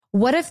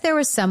What if there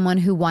was someone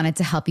who wanted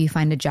to help you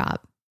find a job?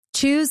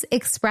 Choose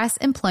Express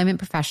Employment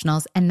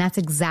Professionals, and that's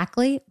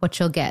exactly what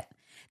you'll get.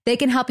 They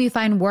can help you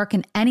find work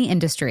in any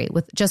industry.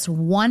 With just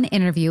one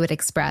interview at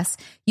Express,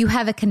 you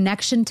have a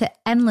connection to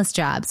endless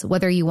jobs,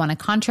 whether you want a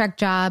contract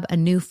job, a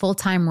new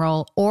full-time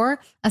role,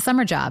 or a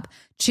summer job.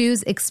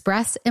 Choose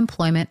Express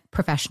Employment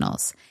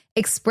Professionals.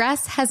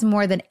 Express has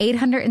more than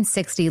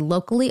 860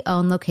 locally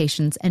owned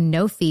locations and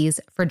no fees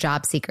for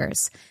job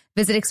seekers.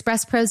 Visit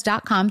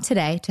expresspros.com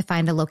today to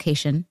find a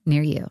location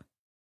near you.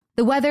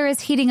 The weather is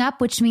heating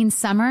up, which means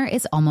summer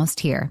is almost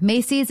here.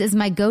 Macy's is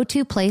my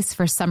go-to place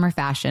for summer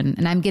fashion,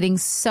 and I'm getting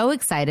so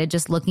excited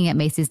just looking at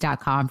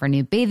Macy's.com for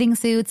new bathing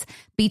suits,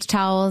 beach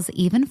towels,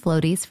 even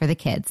floaties for the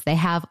kids. They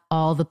have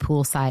all the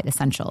poolside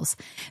essentials.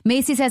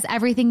 Macy's has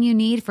everything you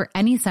need for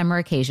any summer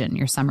occasion,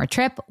 your summer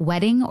trip,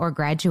 wedding, or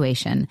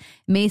graduation.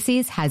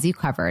 Macy's has you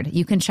covered.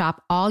 You can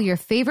shop all your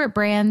favorite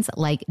brands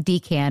like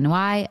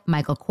DKNY,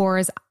 Michael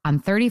Kors on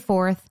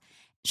 34th.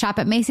 Shop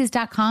at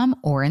Macy's.com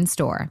or in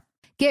store.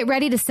 Get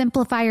ready to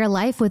simplify your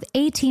life with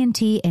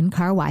AT&T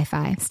in-car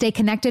Wi-Fi. Stay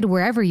connected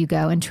wherever you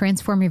go and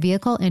transform your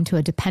vehicle into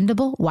a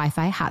dependable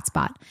Wi-Fi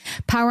hotspot.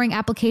 Powering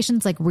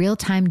applications like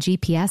real-time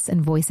GPS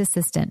and voice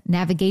assistant,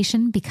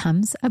 navigation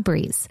becomes a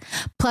breeze.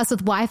 Plus,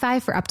 with Wi-Fi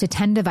for up to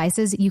 10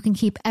 devices, you can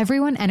keep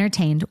everyone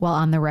entertained while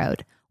on the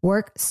road.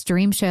 Work,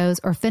 stream shows,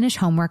 or finish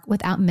homework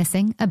without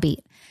missing a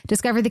beat.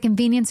 Discover the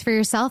convenience for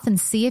yourself and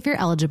see if you're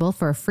eligible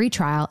for a free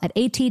trial at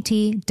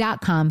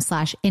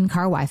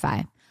att.com/in-car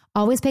Wi-Fi.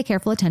 Always pay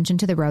careful attention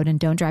to the road and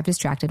don't drive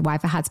distracted.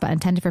 Wi-Fi hotspot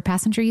intended for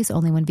passenger use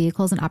only when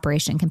vehicles in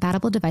operation.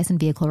 Compatible device and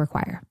vehicle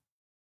require.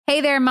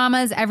 Hey there,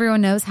 mamas.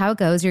 Everyone knows how it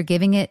goes. You're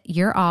giving it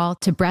your all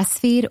to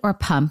breastfeed or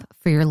pump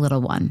for your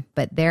little one.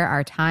 But there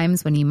are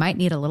times when you might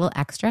need a little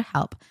extra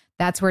help.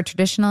 That's where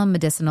Traditional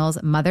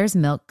Medicinal's Mother's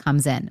Milk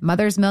comes in.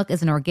 Mother's Milk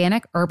is an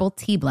organic herbal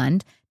tea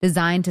blend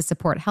designed to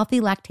support healthy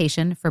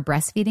lactation for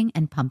breastfeeding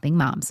and pumping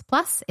moms.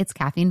 Plus, it's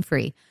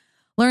caffeine-free.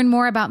 Learn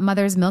more about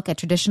Mother's Milk at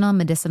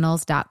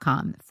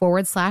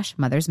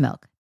traditionalmedicinals.com/Mother's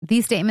Milk.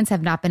 These statements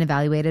have not been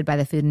evaluated by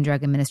the Food and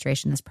Drug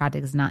Administration. This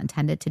product is not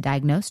intended to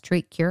diagnose,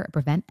 treat, cure, or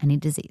prevent any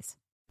disease.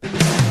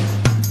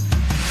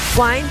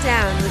 Wind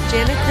Down with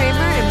Jana Kramer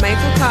and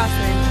Michael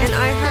Kaufman, an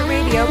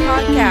iHeartRadio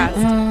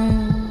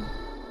podcast.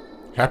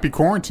 Happy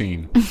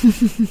quarantine,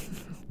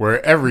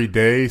 where every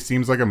day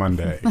seems like a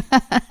Monday.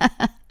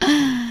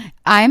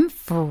 I'm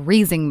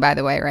freezing, by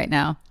the way, right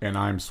now. And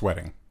I'm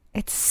sweating.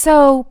 It's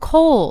so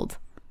cold.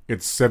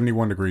 It's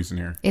 71 degrees in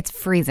here. It's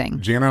freezing.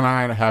 Jana and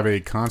I have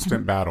a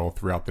constant battle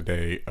throughout the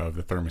day of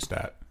the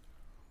thermostat.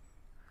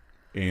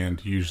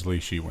 And usually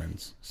she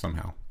wins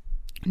somehow.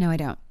 No, I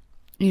don't.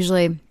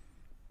 Usually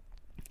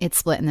it's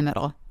split in the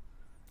middle.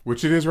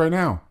 Which it is right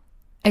now.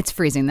 It's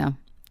freezing, though.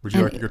 Would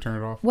you like to go turn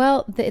it off?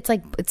 Well, it's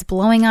like it's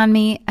blowing on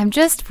me. I'm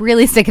just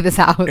really sick of this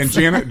house. And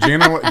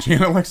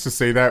Jana likes to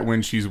say that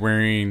when she's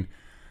wearing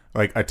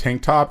like a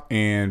tank top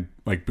and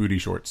like booty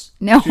shorts.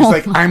 No, she's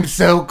like, I'm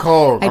so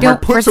cold. I don't.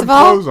 Like, put some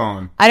clothes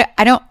on.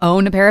 I don't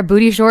own a pair of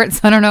booty shorts.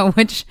 So I don't know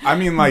which. I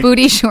mean, like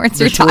booty shorts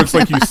you're talking shorts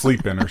like about. you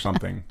sleep in or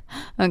something.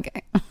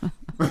 Okay.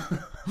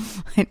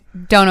 I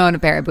don't own a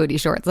pair of booty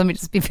shorts. Let me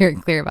just be very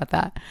clear about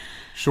that.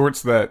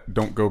 Shorts that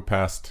don't go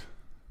past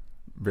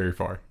very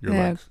far your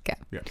legs. Okay.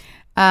 Yeah.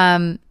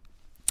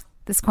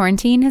 This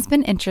quarantine has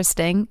been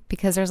interesting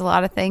because there's a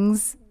lot of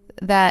things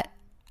that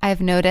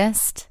I've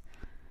noticed.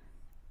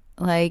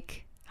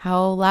 Like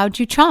how loud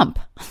you chomp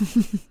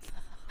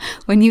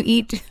when you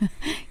eat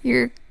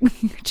your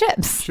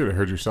chips. Should have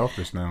heard yourself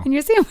just now. And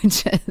your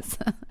sandwiches.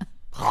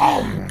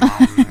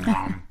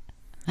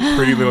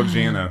 Pretty little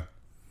Jana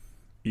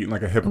eating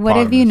like a hippopotamus. What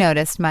have you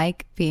noticed,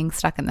 Mike, being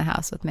stuck in the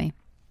house with me?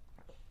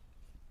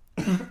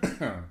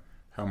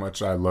 How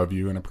much I love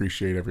you and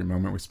appreciate every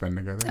moment we spend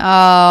together.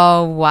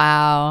 Oh,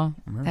 wow.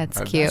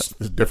 That's cute. That's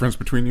the difference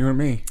between you and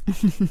me.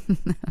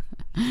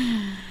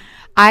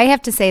 I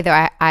have to say,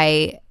 though,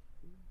 I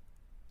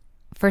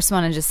first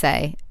want to just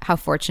say how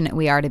fortunate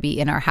we are to be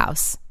in our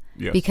house.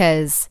 Yes.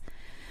 Because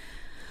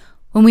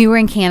when we were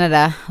in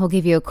Canada, we'll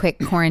give you a quick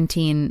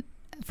quarantine.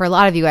 For a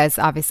lot of you guys,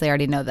 obviously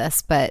already know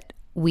this, but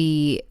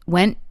we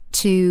went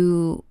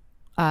to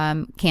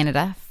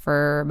Canada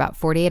for about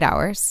 48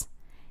 hours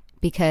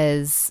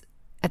because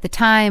at the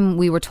time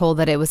we were told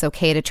that it was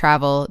okay to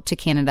travel to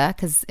Canada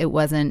because it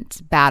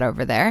wasn't bad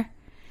over there.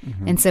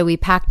 Mm-hmm. And so we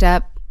packed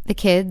up the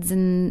kids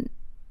and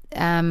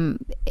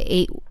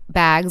 8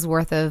 bags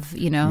worth of,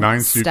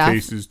 9 stuff.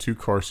 suitcases, 2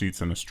 car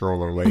seats, and a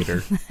stroller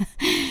later.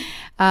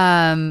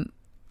 Once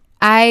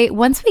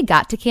we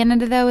got to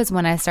Canada, though, is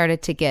when I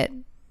started to get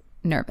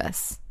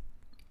nervous.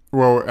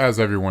 Well, as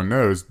everyone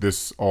knows,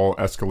 this all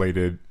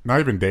escalated, not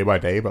even day by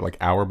day, but like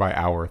hour by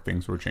hour,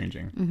 things were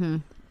changing. Mm-hmm.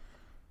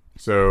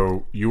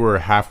 So you were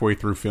halfway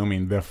through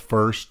filming the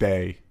first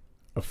day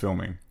of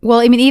filming. Well,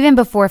 I mean, even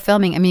before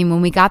filming,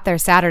 when we got there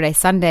Saturday,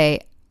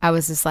 Sunday, I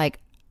was just like,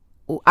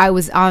 I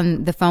was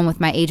on the phone with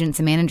my agents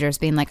and managers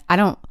being like, I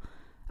don't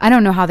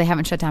know how they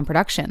haven't shut down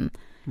production.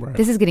 Right.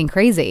 This is getting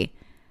crazy.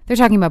 They're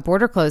talking about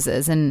border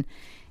closes and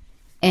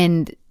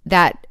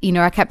that,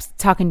 I kept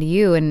talking to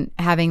you and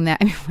having that.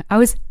 I mean, I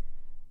was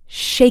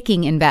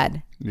shaking in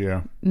bed.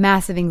 Yeah.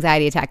 Massive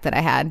anxiety attack that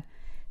I had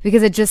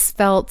because it just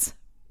felt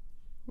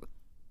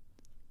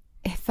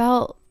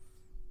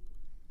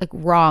like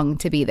wrong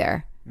to be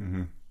there,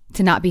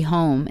 to not be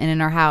home and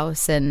in our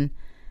house.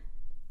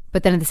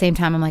 But then at the same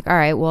time, I'm like, all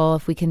right, well,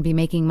 if we can be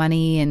making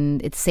money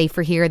and it's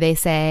safer here, they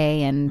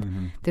say,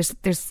 and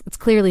it's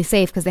clearly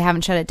safe because they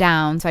haven't shut it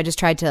down. So I just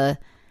tried to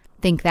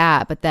think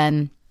that. But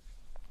then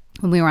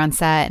when we were on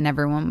set and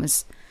everyone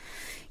was,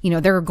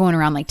 they were going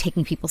around like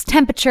taking people's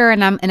temperature,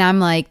 and I'm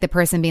like the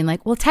person being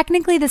like, well,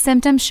 technically the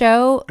symptoms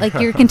show like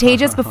you're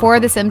contagious before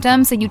the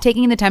symptoms, so you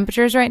taking the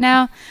temperatures right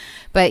now.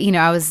 But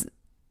I was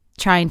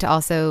trying to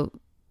also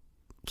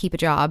keep a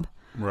job,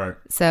 right?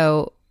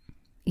 So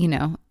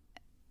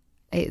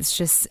it's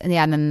just,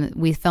 yeah. And then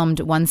we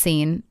filmed one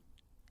scene,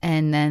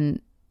 and then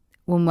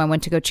when I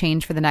went to go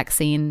change for the next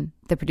scene,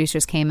 the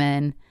producers came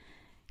in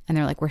and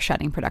they're like, we're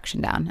shutting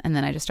production down. And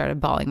then I just started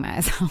bawling my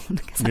eyes out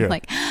because I'm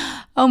like,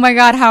 oh my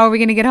God, how are we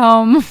going to get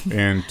home?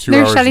 And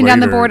they're shutting down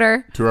the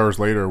border. 2 hours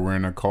later, we're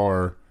in a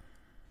car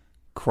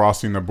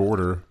crossing the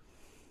border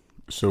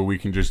so we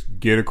can just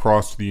get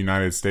across to the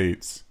United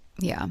States.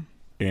 Yeah.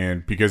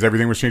 And because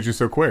everything was changing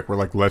so quick, we're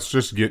like, let's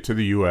just get to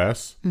the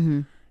U.S.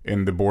 And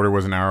the border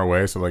was an hour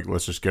away. So like,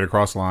 let's just get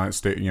across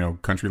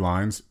country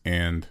lines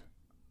and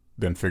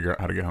then figure out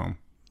how to get home.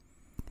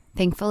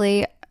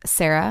 Thankfully,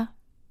 Sarah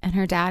and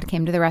her dad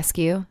came to the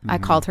rescue. I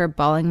called her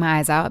bawling my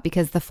eyes out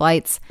because the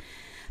flights,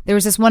 there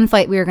was this one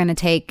flight we were going to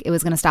take. It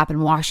was going to stop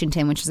in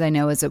Washington, which is, I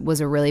know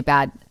was a really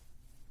bad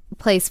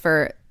place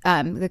for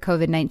the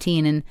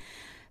COVID-19. And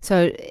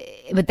so,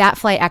 but that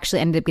flight actually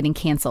ended up getting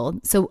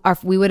canceled. So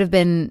we would have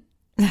been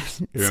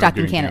stuck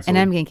in Canada. And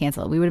I'm getting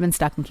canceled. We would have been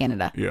stuck in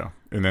Canada. Yeah.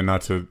 And then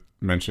not to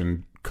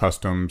mention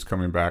customs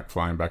flying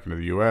back into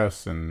the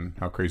U.S. and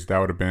how crazy that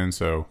would have been.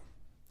 So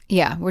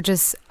yeah, we're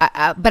just,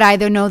 but I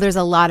know there's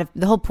a lot of,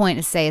 the whole point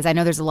to say is I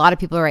know there's a lot of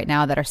people right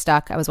now that are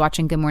stuck. I was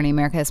watching Good Morning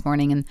America this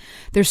morning, and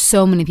there's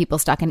so many people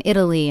stuck in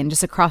Italy and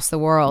just across the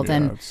world. Yeah,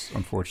 and it's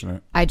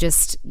unfortunate. I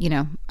just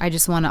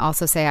want to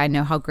also say I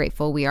know how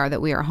grateful we are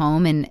that we are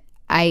home. And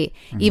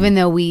even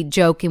though we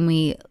joke and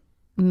we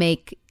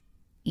make,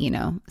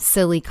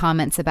 silly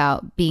comments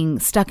about being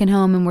stuck in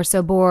home and we're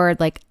so bored,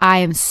 like I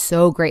am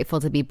so grateful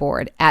to be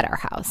bored at our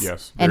house.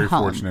 Yes, very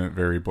fortunate,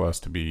 very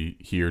blessed to be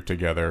here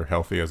together,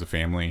 healthy as a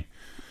family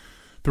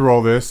through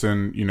all this.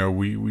 And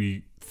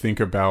we think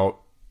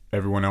about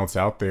everyone else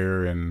out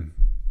there and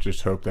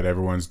just hope that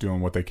everyone's doing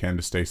what they can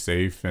to stay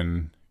safe.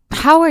 And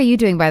how are you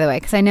doing, by the way?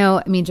 Because I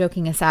know,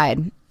 joking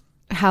aside,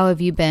 how have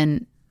you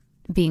been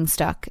being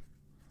stuck?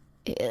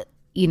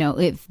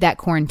 If that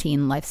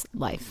quarantine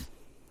life.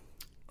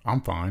 I'm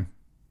fine.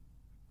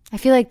 I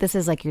feel like this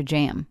is like your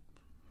jam.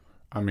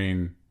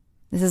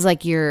 This is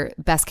like your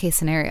best case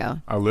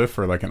scenario. I live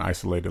for like an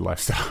isolated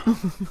lifestyle.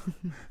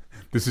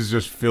 This is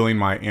just filling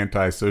my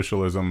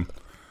anti-socialism,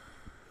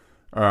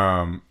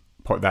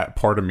 that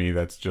part of me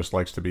that's just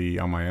likes to be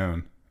on my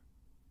own.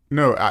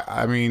 No,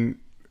 I mean,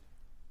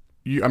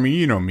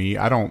 you know me.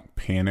 I don't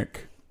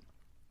panic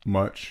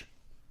much.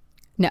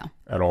 No.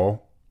 At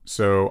all.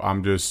 So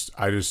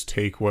I just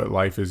take what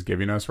life is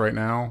giving us right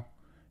now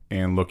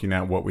and looking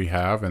at what we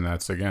have, and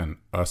that's, again,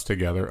 us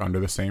together under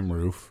the same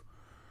roof,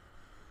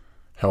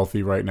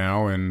 healthy right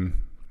now, and,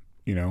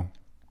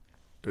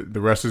 the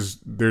rest is,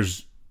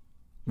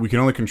 we can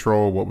only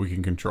control what we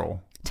can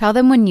control. Tell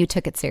them when you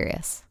took it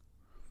serious.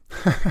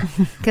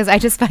 Because I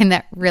just find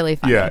that really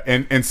funny. Yeah,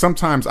 and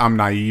sometimes I'm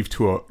naive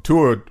to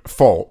a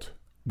fault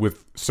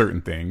with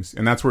certain things,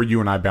 and that's where you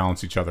and I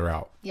balance each other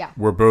out. Yeah.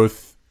 We're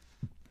both,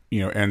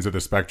 ends of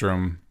the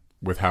spectrum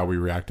with how we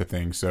react to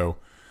things, so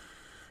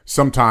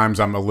sometimes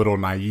I'm a little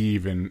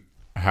naive in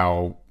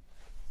how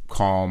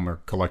calm or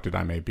collected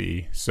I may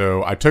be.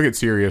 So I took it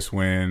serious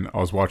when I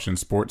was watching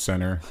Sports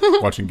Center,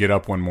 watching Get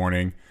Up one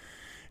morning.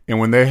 And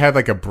when they had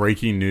like a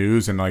breaking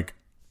news and like,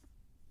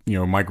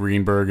 Mike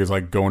Greenberg is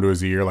like going to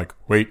his ear, like,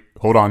 wait,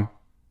 hold on.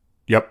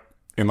 Yep.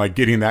 And like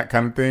getting that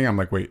kind of thing. I'm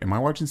like, wait, am I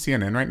watching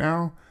CNN right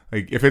now?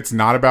 Like if it's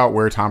not about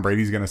where Tom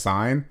Brady's going to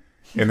sign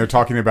and they're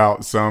talking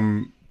about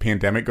some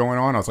pandemic going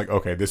on, I was like,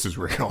 okay, this is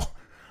real.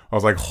 I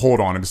was like, hold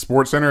on. If the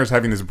Sports Center is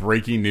having this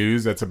breaking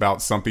news that's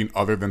about something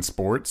other than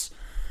sports,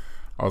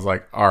 I was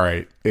like, all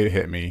right, it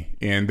hit me.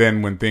 And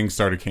then when things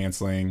started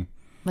canceling,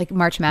 like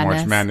March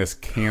Madness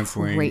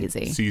canceling,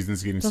 crazy.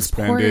 Seasons getting Those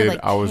suspended, poor,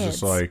 I was kids.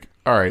 just like,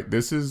 all right,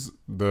 this is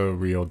the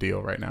real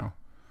deal right now.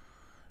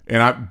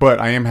 But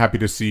I am happy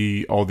to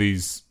see all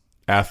these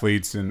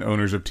athletes and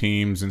owners of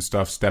teams and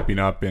stuff stepping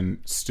up and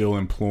still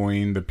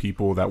employing the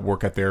people that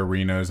work at their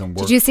arenas and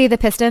work. Did you see the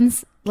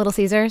Pistons, Little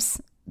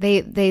Caesars? They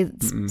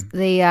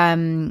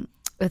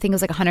I think it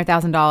was like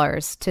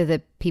 $100,000 to the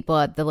people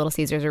at the Little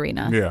Caesars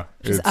Arena. Yeah.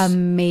 Which is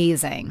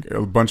amazing.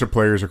 A bunch of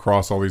players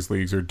across all these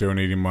leagues are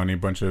donating money. A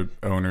bunch of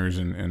owners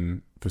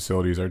and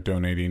facilities are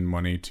donating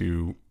money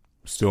to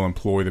still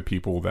employ the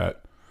people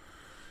that,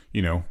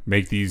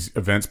 make these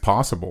events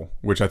possible,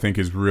 which I think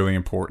is really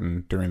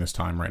important during this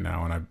time right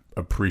now. And I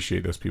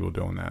appreciate those people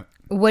doing that.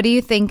 What do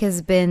you think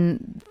has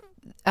been,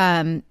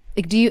 in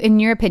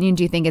your opinion,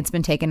 do you think it's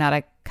been taken out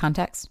of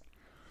context?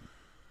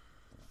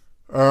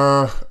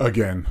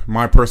 Again,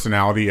 my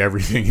personality,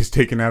 everything is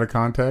taken out of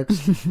context.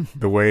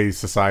 The way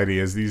society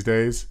is these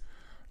days.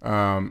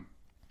 No,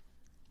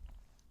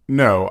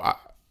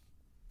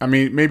 I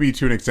mean, maybe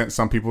to an extent,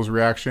 some people's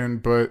reaction,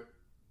 but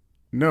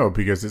no,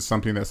 because it's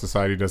something that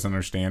society doesn't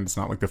understand. It's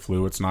not like the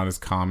flu. It's not as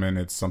common.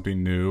 It's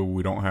something new.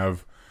 We don't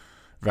have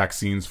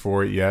vaccines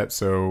for it yet.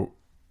 So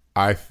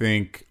I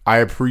think I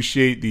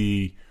appreciate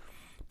the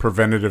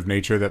preventative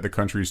nature that the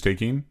country is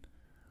taking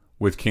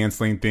with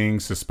canceling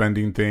things,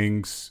 suspending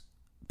things,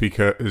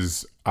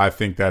 because I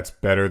think that's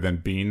better than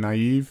being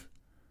naive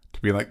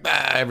to be like,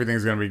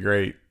 everything's going to be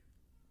great,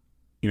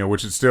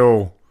 which is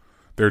still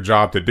their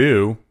job to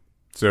do.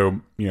 So,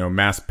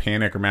 mass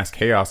panic or mass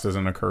chaos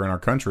doesn't occur in our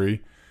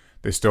country.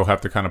 They still have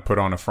to kind of put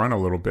on a front a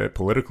little bit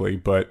politically,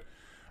 but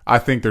I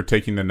think they're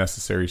taking the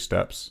necessary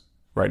steps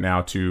right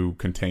now to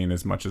contain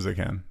as much as they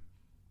can.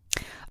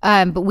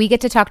 But we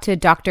get to talk to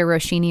Dr.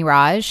 Roshini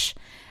Raj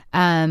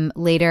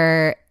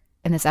later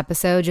in this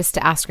episode just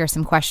to ask her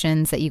some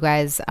questions that you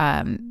guys,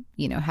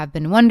 have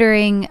been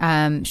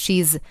wondering.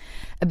 She's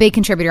a big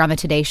contributor on the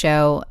Today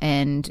Show,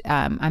 and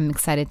I'm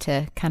excited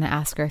to kind of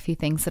ask her a few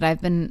things that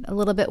I've been a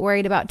little bit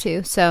worried about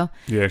too. So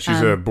yeah,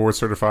 she's a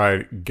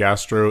board-certified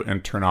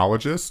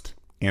gastroenterologist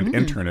and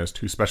internist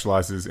who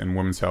specializes in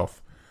women's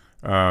health.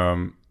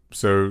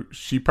 So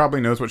she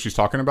probably knows what she's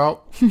talking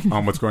about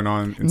on what's going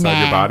on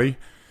inside your body.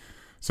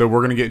 So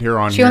we're going to get her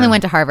on. She only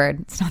went to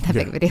Harvard. It's not that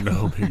big of a deal.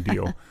 No big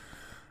deal.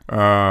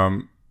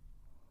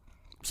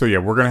 So yeah,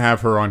 we're going to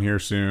have her on here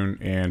soon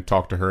and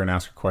talk to her and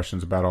ask her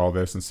questions about all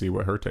this and see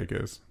what her take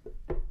is.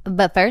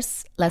 But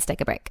first, let's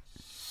take a break.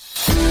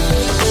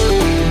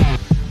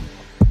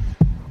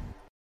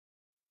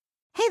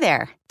 Hey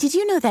there. Did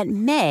you know that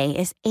May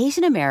is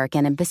Asian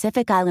American and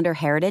Pacific Islander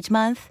Heritage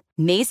Month?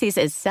 Macy's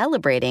is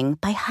celebrating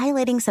by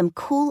highlighting some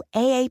cool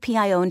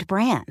AAPI-owned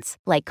brands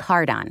like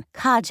Cardon,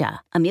 Kaja,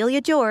 Amelia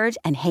George,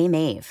 and Hey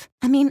Mave.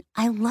 I mean,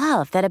 I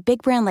love that a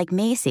big brand like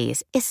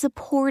Macy's is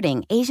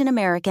supporting Asian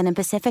American and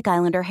Pacific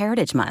Islander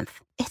Heritage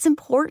Month. It's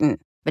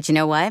important. But you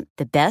know what?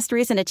 The best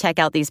reason to check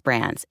out these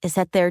brands is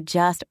that they're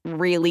just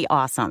really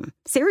awesome.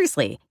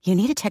 Seriously, you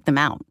need to check them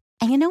out.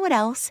 And you know what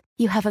else?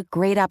 You have a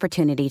great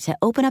opportunity to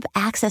open up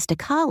access to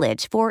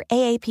college for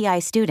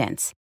AAPI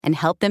students and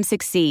help them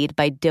succeed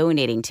by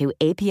donating to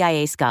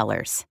APIA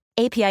Scholars.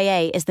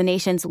 APIA is the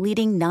nation's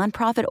leading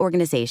nonprofit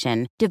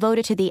organization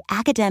devoted to the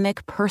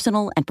academic,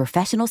 personal, and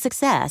professional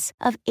success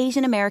of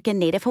Asian American,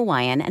 Native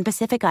Hawaiian, and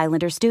Pacific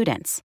Islander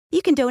students.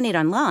 You can donate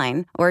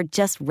online or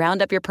just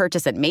round up your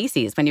purchase at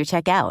Macy's when you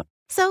check out.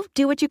 So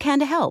do what you can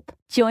to help.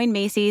 Join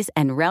Macy's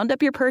and round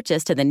up your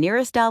purchase to the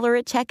nearest dollar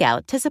at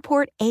checkout to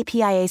support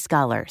APIA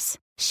Scholars.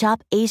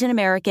 Shop Asian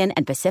American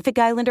and Pacific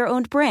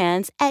Islander-owned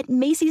brands at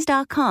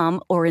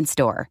Macys.com or in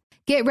store.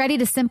 Get ready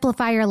to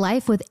simplify your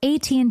life with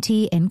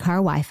AT&T in-car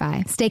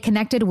Wi-Fi. Stay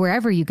connected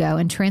wherever you go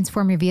and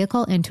transform your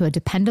vehicle into a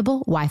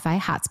dependable Wi-Fi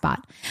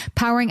hotspot.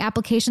 Powering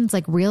applications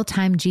like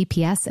real-time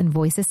GPS and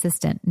voice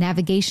assistant,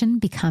 navigation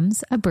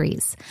becomes a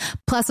breeze.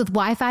 Plus, with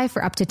Wi-Fi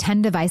for up to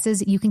 10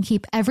 devices, you can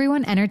keep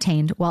everyone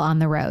entertained while on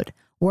the road.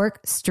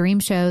 Work, stream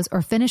shows,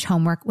 or finish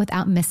homework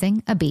without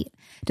missing a beat.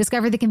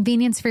 Discover the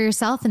convenience for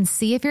yourself and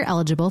see if you're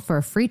eligible for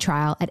a free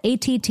trial at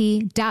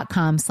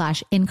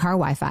att.com/in-car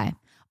Wi-Fi.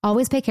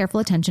 Always pay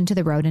careful attention to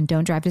the road and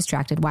don't drive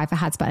distracted. Wi-Fi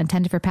hotspot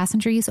intended for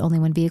passenger use only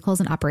when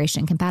vehicles in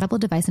operation. Compatible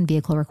device and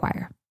vehicle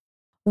require.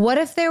 What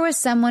if there was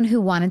someone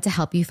who wanted to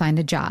help you find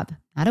a job?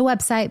 Not a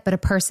website, but a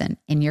person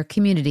in your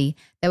community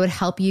that would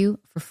help you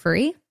for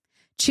free?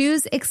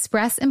 Choose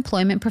Express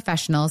Employment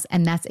Professionals,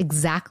 and that's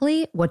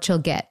exactly what you'll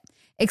get.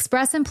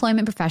 Express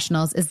Employment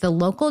Professionals is the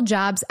local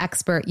jobs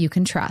expert you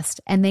can trust,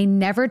 and they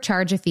never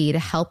charge a fee to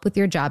help with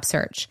your job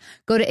search.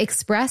 Go to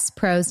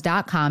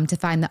expresspros.com to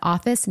find the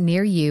office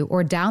near you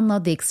or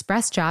download the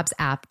Express Jobs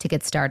app to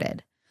get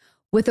started.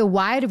 With a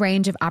wide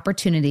range of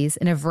opportunities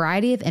in a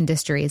variety of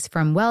industries,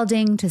 from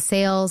welding to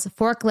sales,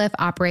 forklift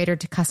operator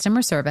to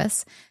customer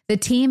service, the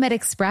team at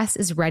Express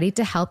is ready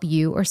to help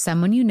you or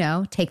someone you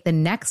know take the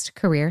next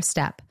career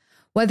step.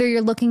 Whether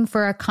you're looking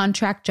for a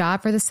contract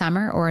job for the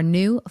summer or a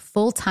new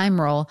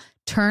full-time role,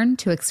 turn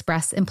to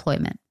Express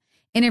Employment.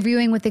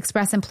 Interviewing with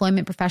Express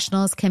Employment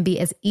Professionals can be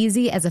as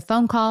easy as a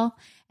phone call,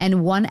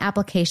 and one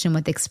application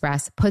with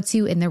Express puts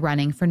you in the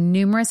running for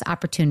numerous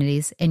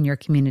opportunities in your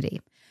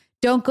community.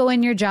 Don't go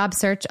in your job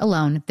search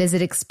alone.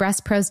 Visit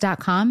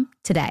expresspros.com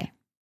today.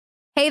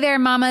 Hey there,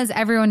 mamas.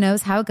 Everyone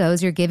knows how it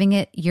goes. You're giving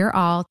it your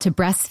all to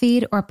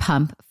breastfeed or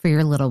pump for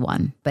your little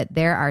one. But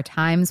there are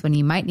times when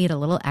you might need a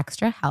little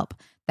extra help.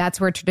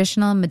 That's where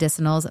Traditional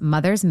Medicinals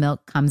Mother's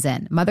Milk comes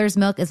in. Mother's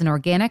Milk is an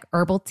organic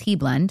herbal tea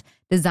blend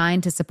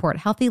designed to support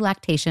healthy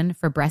lactation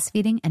for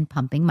breastfeeding and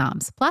pumping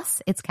moms.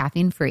 Plus, it's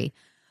caffeine-free.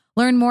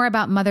 Learn more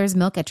about Mother's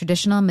Milk at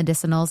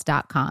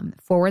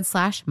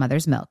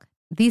traditionalmedicinals.com/Mother's Milk.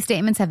 These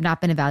statements have not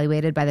been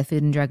evaluated by the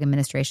Food and Drug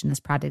Administration. This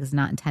product is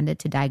not intended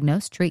to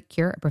diagnose, treat,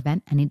 cure, or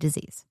prevent any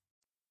disease.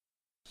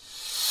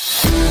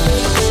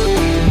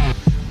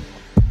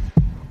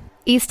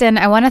 Easton,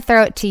 I want to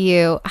throw it to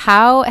you.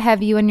 How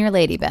have you and your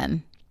lady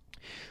been?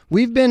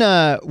 We've been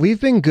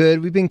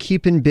good. We've been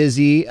keeping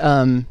busy.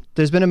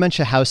 There's been a bunch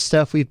of house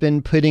stuff we've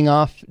been putting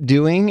off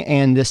doing,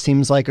 and this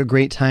seems like a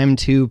great time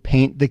to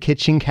paint the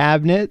kitchen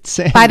cabinets.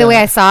 And, by the way,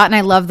 I saw it and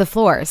I love the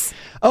floors.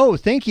 Oh,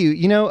 thank you.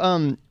 You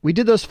know, we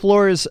did those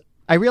floors.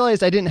 I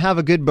realized I didn't have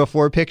a good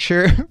before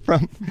picture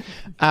from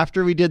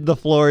after we did the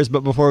floors, but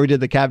before we did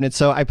the cabinets.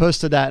 So I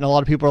posted that, and a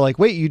lot of people are like,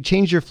 wait, you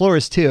changed your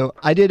floors too.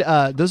 I did.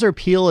 Those are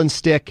peel and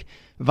stick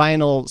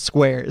vinyl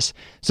squares.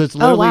 So it's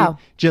literally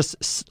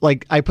just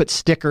like I put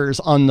stickers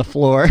on the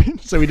floor.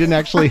 So we didn't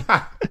actually,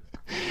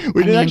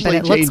 we didn't actually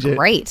but it change looks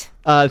great.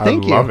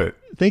 Thank you. I love it.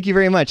 Thank you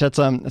very much. That's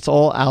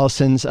all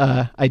Allison's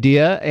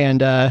idea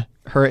and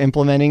her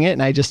implementing it.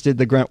 And I just did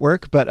the grunt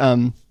work, but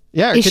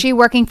yeah. Is she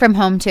working from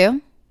home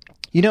too?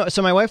 You know,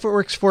 so my wife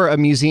works for a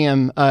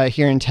museum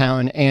here in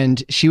town,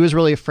 and she was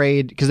really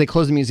afraid because they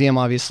closed the museum,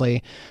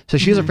 obviously. So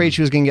she was afraid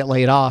she was going to get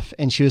laid off,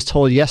 and she was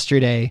told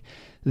yesterday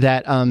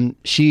that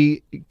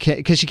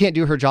because she can't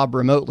do her job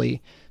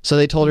remotely. So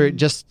they told her,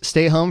 just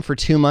stay home for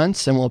 2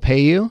 months and we'll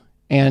pay you,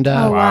 and we'll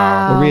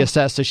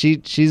reassess. So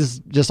she's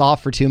just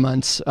off for 2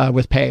 months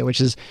with pay, which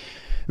is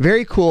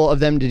very cool of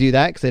them to do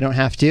that because they don't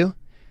have to.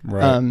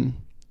 Right.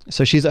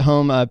 So she's at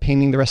home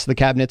painting the rest of the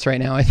cabinets right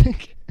now, I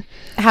think.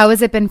 How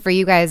has it been for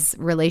you guys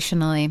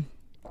relationally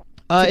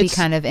to be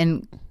kind of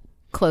in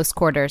close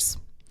quarters?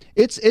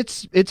 It's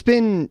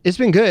been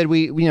good.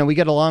 We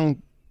get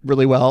along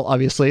really well,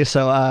 obviously.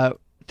 So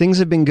things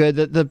have been good.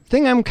 The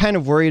thing I'm kind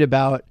of worried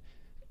about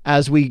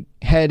as we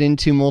head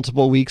into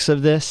multiple weeks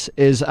of this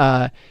is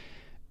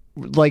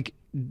like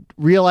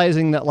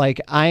realizing that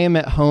like I am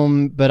at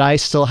home, but I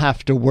still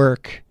have to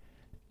work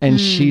and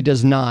she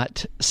does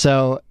not.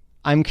 So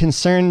I'm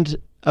concerned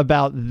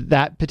about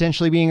that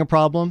potentially being a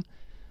problem.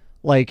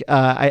 Like,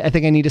 I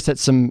think I need to set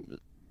some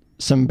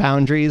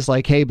boundaries,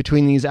 like, hey,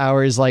 between these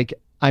hours, like,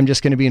 I'm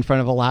just going to be in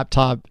front of a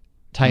laptop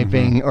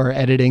typing or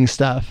editing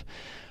stuff.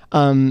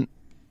 And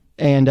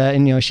you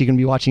know, she can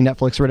be watching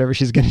Netflix or whatever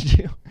she's going to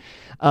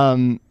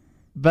do.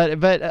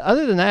 But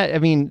other than that, I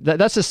mean,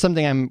 that's just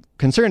something I'm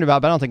concerned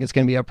about, but I don't think it's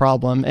going to be a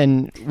problem.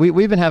 And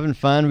we've been having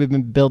fun. We've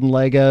been building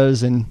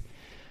Legos and,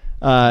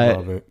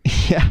 Love it.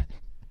 Yeah,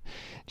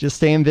 just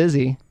staying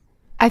busy.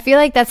 I feel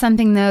like that's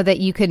something though that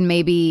you could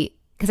maybe,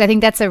 because I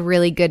think that's a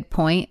really good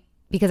point,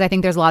 because I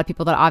think there's a lot of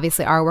people that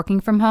obviously are working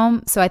from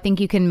home. So I think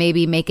you can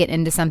maybe make it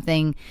into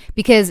something,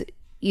 because,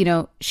 you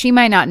know, she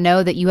might not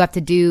know that you have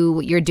to do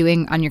what you're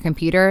doing on your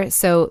computer.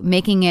 So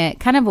making it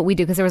kind of what we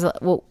do, because there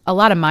was a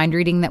lot of mind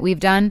reading that we've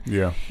done.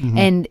 Yeah.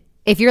 And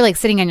if you're like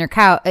sitting on your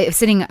couch,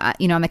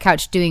 you know, on the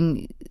couch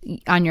doing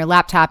on your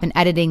laptop and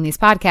editing these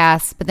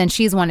podcasts, but then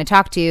she's wanting to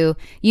talk to you,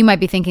 you might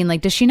be thinking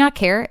like, does she not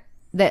care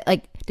that,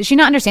 like, does she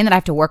not understand that I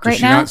have to work right now? Does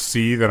she not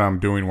see that I'm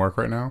doing work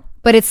right now?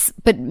 But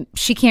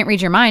she can't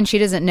read your mind. She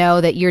doesn't know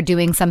that you're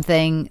doing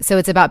something. So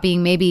it's about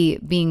being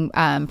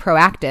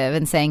proactive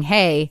and saying,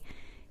 hey,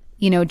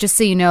 you know, just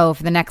so you know,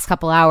 for the next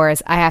couple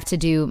hours, I have to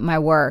do my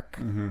work.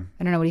 I don't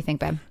know. What do you think,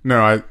 babe?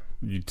 No,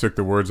 you took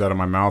the words out of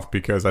my mouth,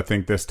 because I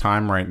think this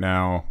time right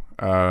now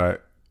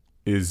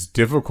is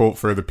difficult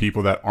for the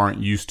people that aren't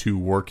used to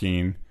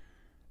working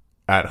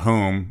at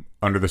home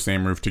under the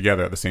same roof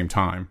together at the same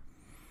time.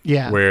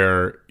 Yeah.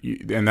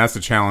 And that's a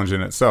challenge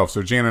in itself.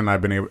 So Jana and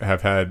I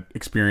have had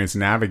experience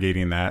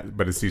navigating that,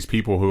 but it's these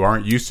people who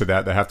aren't used to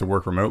that have to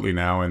work remotely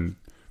now, and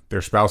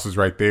their spouse is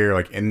right there,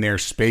 like in their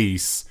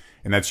space,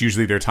 and that's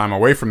usually their time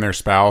away from their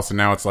spouse, and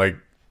now it's like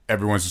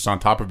everyone's just on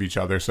top of each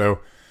other. So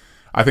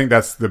I think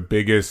that's the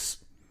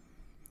biggest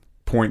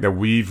point that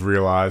we've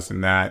realized,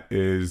 and that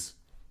is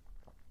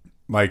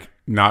like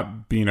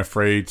not being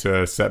afraid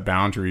to set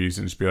boundaries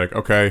and just be like,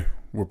 okay,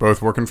 we're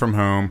both working from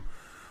home.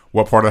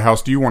 What part of the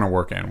house do you want to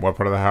work in? What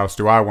part of the house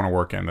do I want to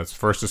work in? Let's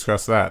first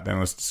discuss that. Then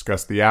let's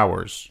discuss the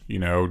hours. You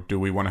know, do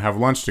we want to have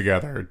lunch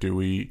together? Do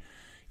we,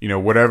 you know,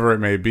 whatever it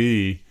may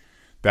be.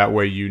 That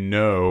way, you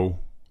know,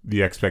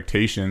 the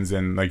expectations.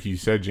 And like you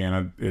said,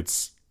 Jana,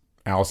 it's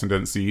Allison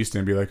doesn't see Easton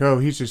and be like, oh,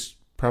 he's just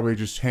probably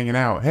just hanging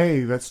out.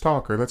 Hey, let's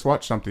talk or let's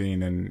watch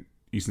something. And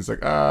Easton's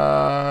like,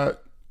 and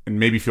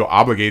maybe feel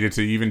obligated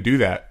to even do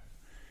that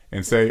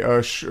and say,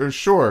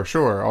 sure.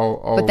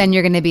 But then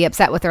you're going to be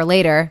upset with her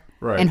later.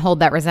 Right. And hold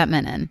that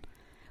resentment in,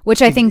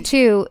 which I think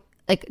too,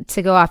 like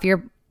to go off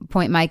your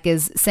point, Mike,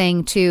 is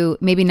saying too,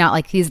 maybe not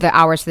like these are the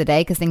hours for the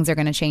day because things are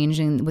going to change,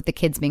 and with the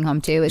kids being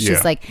home too, it's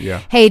just like,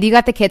 hey, do you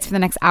got the kids for the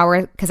next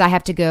hour? Because I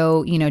have to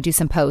go, you know, do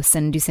some posts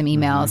and do some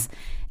emails,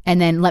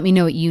 and then let me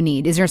know what you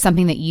need. Is there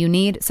something that you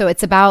need? So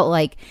it's about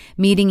like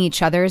meeting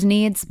each other's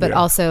needs, but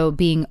also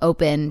being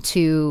open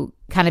to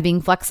kind of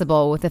being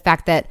flexible with the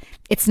fact that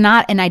it's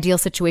not an ideal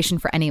situation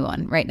for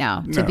anyone right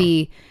now to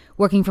be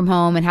working from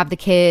home and have the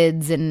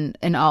kids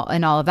and all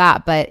of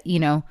that. But, you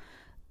know,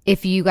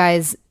 if you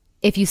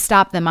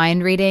stop the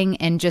mind reading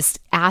and just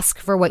ask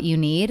for what you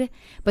need,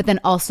 but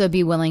then also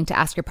be willing to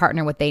ask your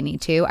partner what they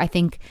need too, I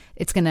think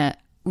it's going to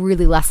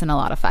really lessen a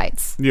lot of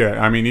fights. Yeah.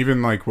 I mean,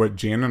 even like what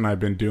Jan and I have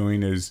been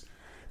doing is,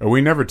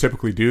 we never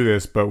typically do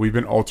this, but we've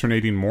been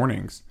alternating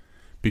mornings,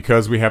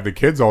 because we have the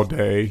kids all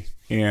day,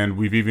 and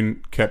we've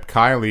even kept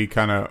Kylie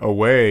kind of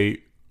away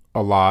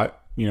a lot.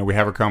 You know, we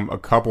have her come a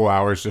couple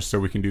hours just so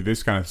we can do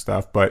this kind of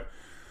stuff. But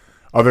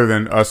other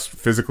than us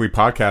physically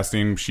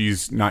podcasting,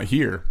 she's not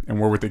here, and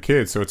we're with the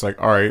kids. So it's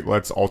like, all right,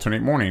 let's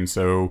alternate mornings.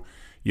 So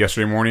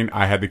yesterday morning,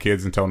 I had the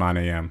kids until 9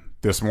 a.m.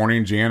 This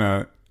morning,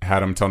 Jana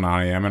had them till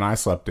 9 a.m. and I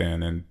slept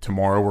in. And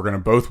tomorrow, we're going to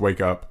both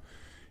wake up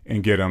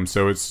and get them.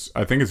 So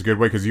I think it's a good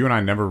way, because you and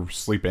I never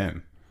sleep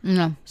in.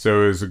 No.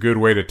 So it's a good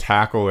way to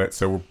tackle it.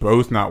 So we're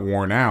both not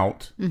worn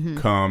out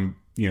come,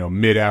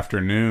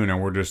 mid-afternoon,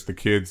 and the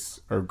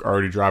kids are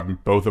already driving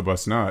both of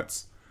us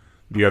nuts.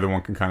 The other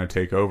one can kind of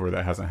take over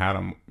that hasn't had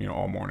them,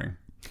 all morning.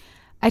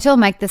 I told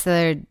Mike this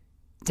other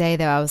day,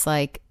 though, I was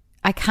like,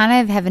 I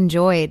kind of have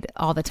enjoyed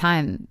all the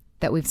time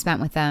that we've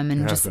spent with them,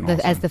 and just awesome.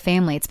 As the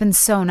family. It's been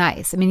so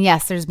nice. I mean,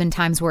 yes, there's been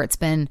times where it's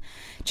been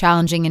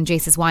challenging, and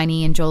Jace is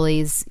whiny, and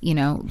Jolie's,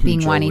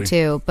 being whiny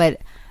too,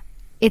 but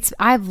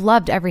I've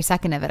loved every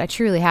second of it. I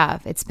truly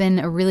have. It's been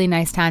a really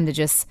nice time to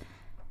just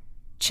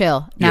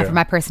chill. Now, for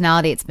my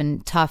personality, it's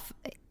been tough,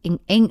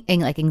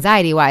 like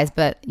anxiety wise,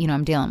 but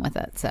I'm dealing with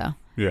it. So,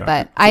 yeah.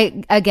 But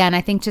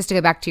I think just to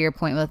go back to your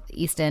point with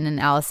Easton and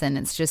Allison,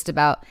 it's just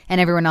about,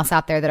 and everyone else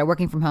out there that are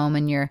working from home,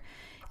 and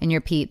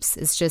your peeps,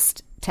 it's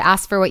just to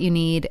ask for what you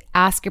need,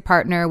 ask your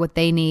partner what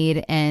they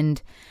need,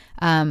 and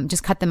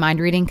just cut the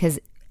mind reading, because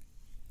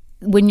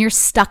when you're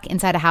stuck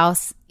inside a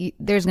house,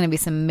 there's going to be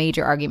some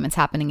major arguments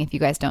happening if you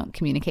guys don't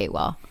communicate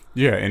well.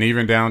 Yeah, and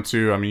even down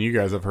to, you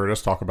guys have heard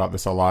us talk about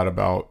this a lot,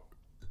 about,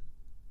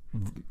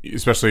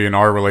 especially in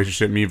our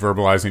relationship, me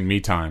verbalizing me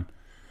time.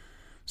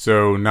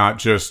 So not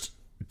just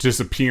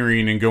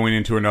disappearing and going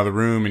into another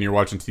room and you're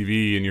watching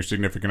TV and your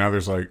significant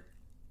other's like,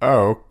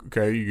 oh,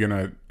 okay, you going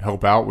to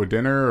help out with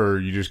dinner, or are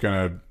you just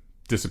going to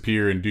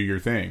disappear and do your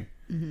thing?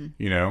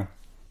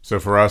 So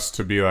for us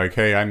to be like,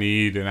 hey, I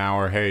need an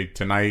hour. Hey,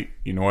 tonight,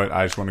 you know what?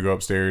 I just want to go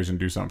upstairs and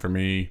do something for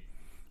me,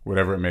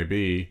 whatever it may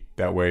be.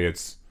 That way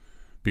it's,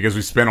 because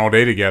we spend all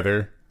day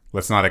together,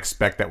 let's not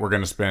expect that we're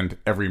going to spend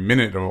every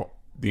minute of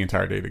the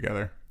entire day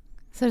together.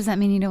 So does that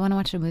mean you don't want to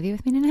watch a movie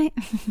with me tonight?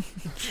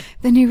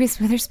 The new Reese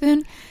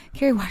Witherspoon,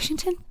 Kerry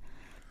Washington?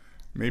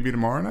 Maybe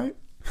tomorrow night?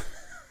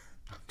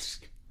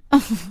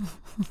 All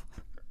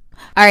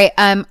right.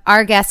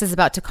 Our guest is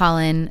about to call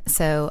in,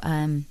 so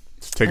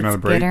let's take another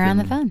break. Get her on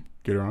the phone.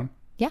 Get her on?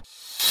 Yeah.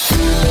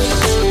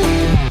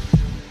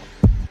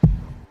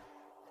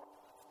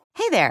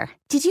 Hey there.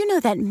 Did you know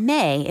that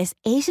May is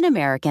Asian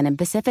American and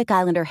Pacific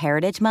Islander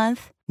Heritage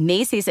Month?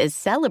 Macy's is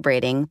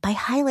celebrating by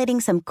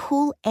highlighting some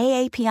cool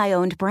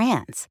AAPI-owned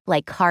brands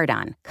like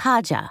Cardon,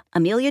 Kaja,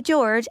 Amelia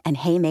George, and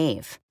Hey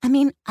Mave.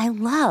 I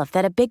love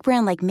that a big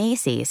brand like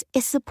Macy's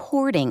is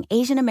supporting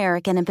Asian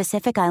American and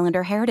Pacific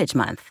Islander Heritage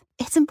Month.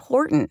 It's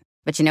important.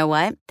 But you know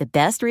what? The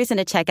best reason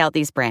to check out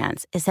these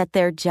brands is that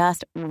they're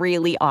just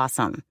really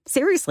awesome.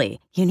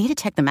 Seriously, you need to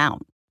check them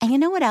out. And you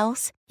know what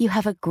else? You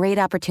have a great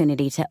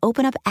opportunity to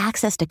open up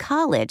access to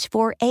college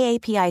for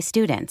AAPI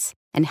students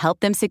and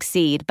help them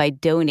succeed by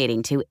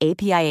donating to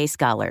APIA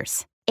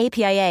Scholars.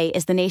 APIA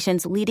is the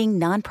nation's leading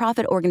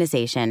nonprofit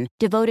organization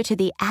devoted to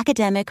the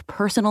academic,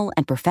 personal,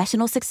 and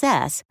professional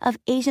success of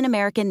Asian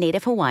American,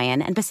 Native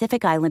Hawaiian, and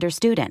Pacific Islander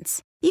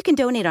students. You can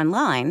donate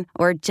online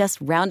or just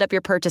round up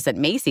your purchase at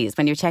Macy's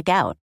when you check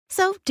out.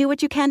 So do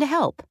what you can to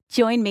help.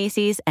 Join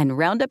Macy's and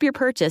round up your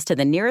purchase to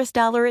the nearest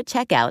dollar at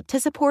checkout to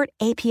support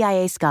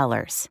APIA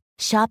Scholars.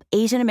 Shop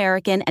Asian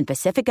American and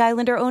Pacific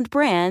Islander-owned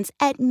brands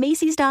at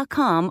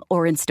Macys.com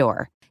or in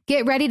store.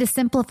 Get ready to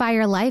simplify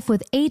your life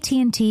with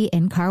AT&T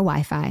in-car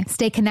Wi-Fi.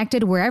 Stay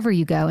connected wherever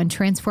you go and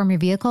transform your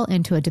vehicle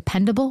into a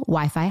dependable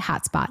Wi-Fi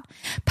hotspot.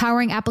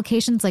 Powering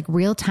applications like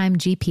real-time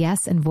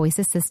GPS and voice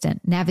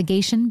assistant,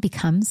 navigation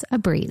becomes a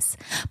breeze.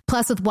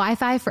 Plus, with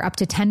Wi-Fi for up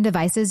to 10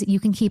 devices, you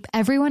can keep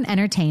everyone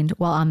entertained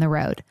while on the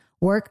road.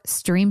 Work,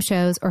 stream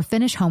shows, or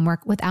finish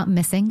homework without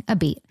missing a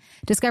beat.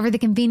 Discover the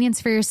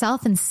convenience for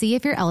yourself and see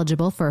if you're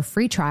eligible for a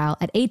free trial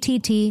at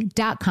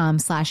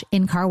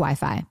att.com/in-car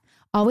Wi-Fi.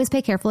 Always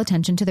pay careful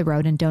attention to the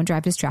road and don't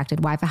drive distracted.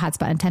 Wi-Fi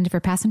hotspot intended for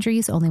passenger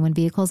use only when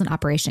vehicles in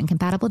operation.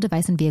 Compatible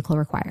device and vehicle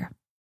require.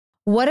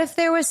 What if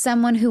there was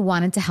someone who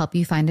wanted to help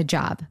you find a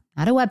job?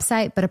 Not a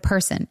website, but a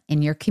person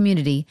in your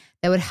community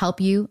that would help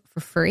you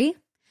for free?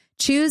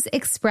 Choose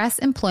Express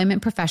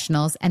Employment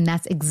Professionals, and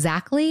that's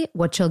exactly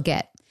what you'll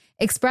get.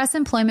 Express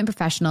Employment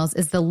Professionals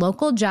is the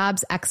local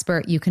jobs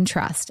expert you can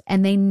trust,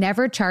 and they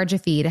never charge a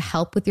fee to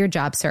help with your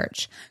job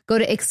search. Go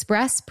to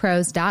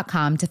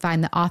expresspros.com to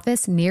find the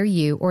office near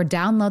you or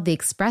download the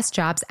Express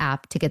Jobs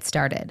app to get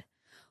started.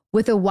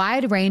 With a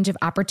wide range of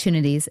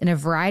opportunities in a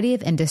variety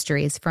of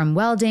industries, from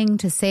welding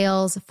to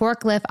sales,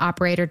 forklift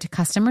operator to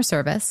customer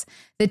service,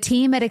 the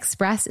team at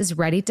Express is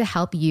ready to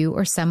help you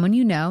or someone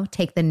you know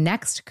take the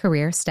next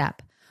career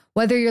step.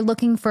 Whether you're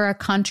looking for a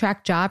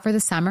contract job for the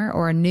summer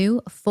or a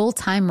new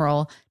full-time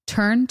role,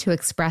 turn to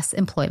Express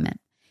Employment.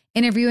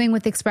 Interviewing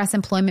with Express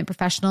Employment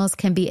Professionals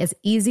can be as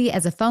easy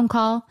as a phone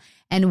call,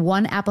 and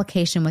one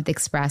application with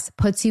Express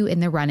puts you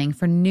in the running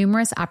for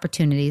numerous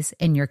opportunities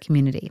in your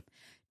community.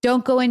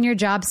 Don't go in your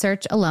job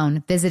search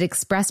alone. Visit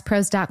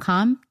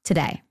expresspros.com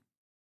today.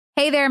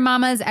 Hey there,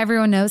 mamas.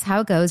 Everyone knows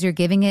how it goes. You're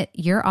giving it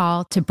your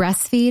all to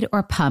breastfeed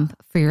or pump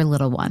for your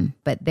little one.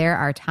 But there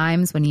are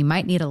times when you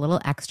might need a little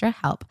extra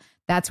help.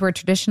 That's where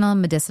traditional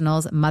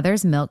medicinals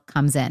Mother's Milk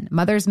comes in.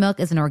 Mother's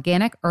Milk is an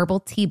organic herbal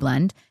tea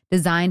blend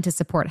designed to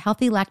support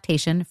healthy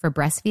lactation for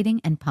breastfeeding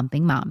and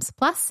pumping moms.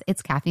 Plus,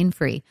 it's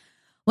caffeine-free.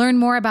 Learn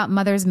more about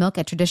Mother's Milk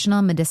at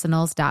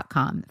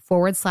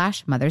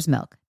traditionalmedicinals.com/Mother's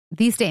Milk.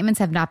 These statements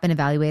have not been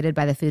evaluated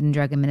by the Food and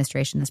Drug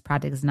Administration. This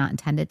product is not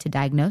intended to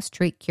diagnose,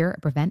 treat, cure, or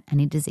prevent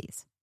any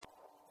disease.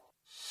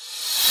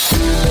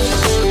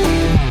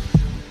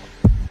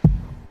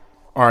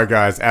 All right,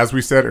 guys, as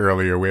we said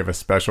earlier, we have a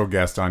special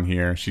guest on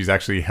here. She's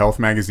actually Health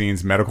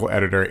Magazine's medical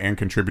editor and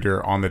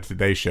contributor on the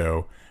Today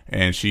Show,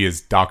 and she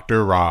is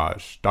Dr.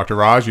 Raj. Dr.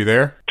 Raj, you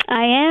there?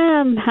 I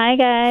am. Hi,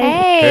 guys.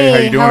 Hey, how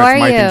you doing? It's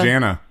Mike and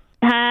Jana.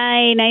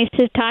 Hi, nice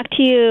to talk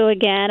to you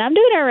again. I'm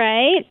doing all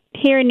right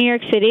here in New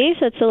York City,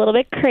 so it's a little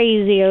bit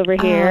crazy over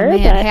here. Oh,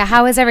 man. Hey,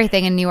 how is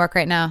everything in New York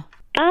right now?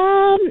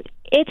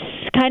 It's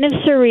kind of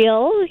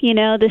surreal. You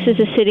know, this is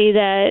a city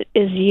that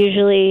is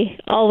usually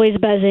always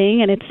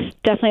buzzing, and it's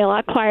definitely a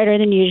lot quieter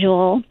than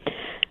usual.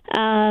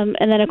 And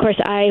then, of course,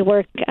 I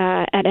work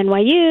at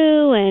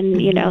NYU,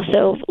 and you know,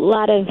 so a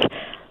lot of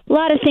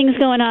things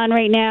going on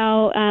right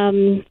now.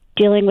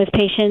 Dealing with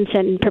patients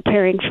and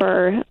preparing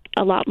for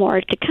a lot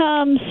more to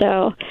come.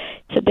 So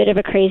it's a bit of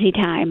a crazy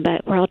time,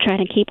 but we're all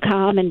trying to keep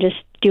calm and just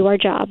do our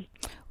job.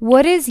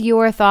 What is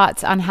your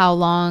thoughts on how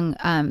long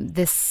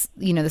this,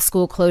 the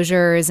school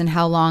closures and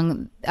how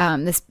long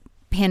this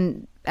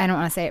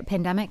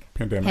pandemic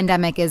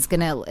is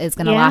gonna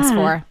last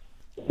for?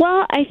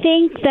 Well, I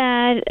think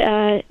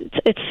that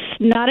it's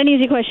not an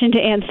easy question to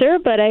answer,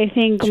 but I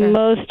think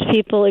most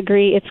people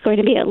agree it's going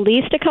to be at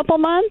least a couple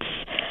months.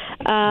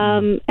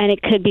 And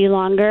it could be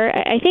longer.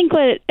 I think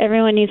what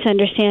everyone needs to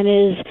understand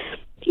is,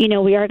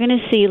 we are going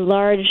to see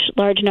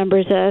large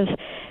numbers of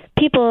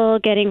people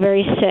getting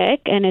very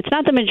sick, and it's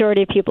not the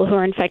majority of people who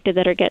are infected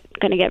that are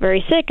going to get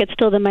very sick. It's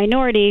still the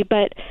minority,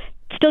 but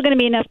it's still going to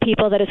be enough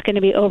people that it's going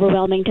to be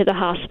overwhelming to the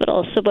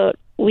hospital. So what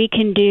we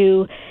can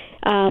do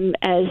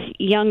as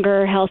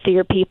younger,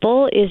 healthier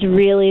people is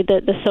really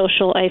the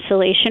social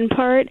isolation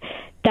part.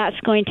 That's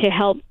going to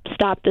help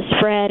stop the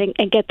spread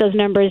and get those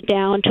numbers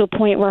down to a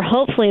point where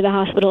hopefully the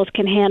hospitals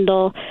can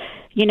handle,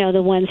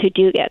 the ones who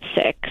do get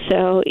sick.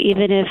 So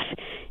even if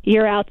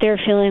you're out there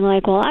feeling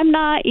like, well, I'm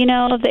not,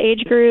 of the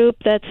age group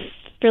that's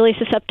really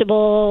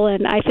susceptible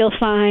and I feel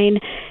fine,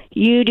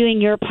 you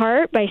doing your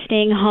part by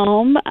staying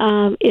home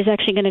is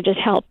actually going to just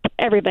help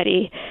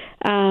everybody.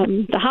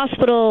 The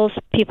hospitals,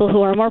 people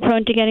who are more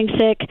prone to getting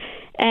sick.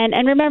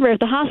 And remember, if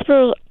the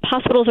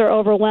hospitals are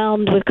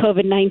overwhelmed with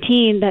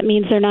COVID-19, that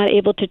means they're not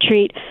able to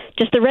treat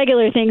just the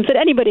regular things that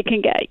anybody can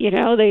get.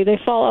 They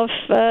fall off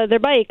their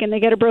bike and they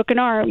get a broken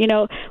arm.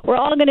 We're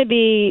all going to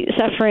be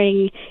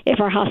suffering if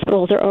our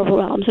hospitals are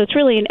overwhelmed. So it's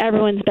really in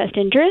everyone's best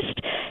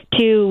interest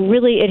to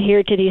really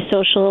adhere to these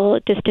social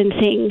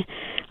distancing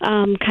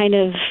kind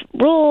of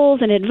rules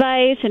and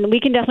advice, and we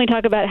can definitely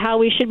talk about how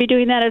we should be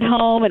doing that at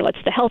home and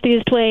what's the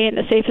healthiest way and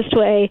the safest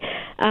way.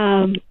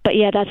 But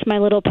yeah, that's my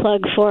little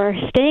plug for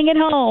staying at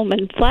home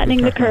and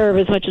flattening the curve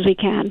as much as we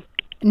can.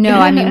 No,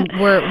 I mean,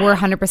 we're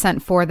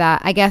 100% for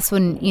that. I guess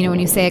when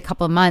you say a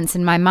couple of months,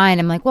 in my mind,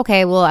 I'm like,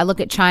 okay, well, I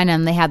look at China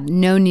and they have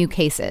no new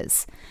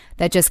cases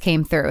that just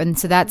came through. And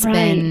so that's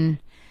been,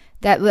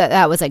 that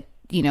was like,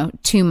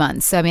 2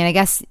 months. So, I mean, I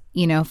guess,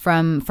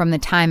 from the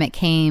time it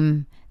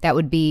came, that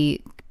would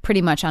be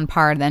pretty much on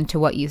par then to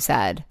what you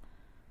said.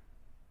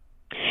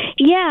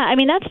 Yeah, I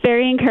mean, that's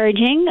very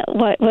encouraging,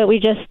 what we're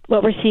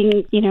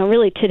seeing,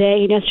 really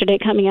today and yesterday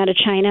coming out of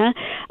China.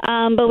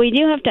 But we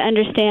do have to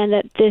understand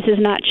that this is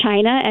not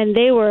China, and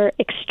they were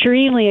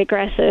extremely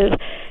aggressive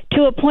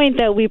to a point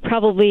that we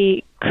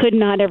probably could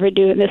not ever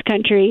do in this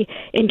country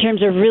in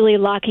terms of really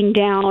locking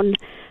down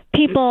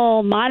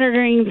people,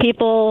 monitoring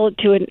people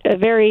to a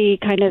very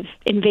kind of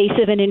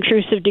invasive and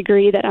intrusive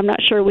degree that I'm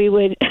not sure we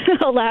would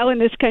allow in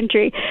this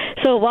country.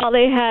 So while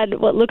they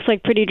had what looks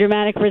like pretty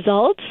dramatic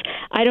results,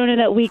 I don't know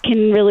that we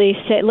can really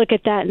look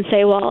at that and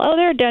say, well,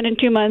 they're done in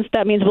 2 months.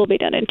 That means we'll be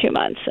done in 2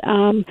 months.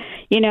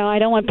 I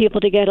don't want people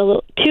to get a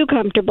little too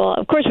comfortable.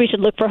 Of course, we should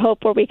look for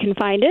hope where we can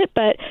find it,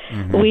 but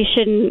we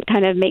shouldn't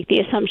kind of make the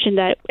assumption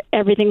that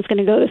everything's going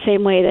to go the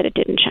same way that it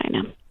did in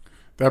China.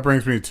 That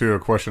brings me to a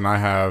question I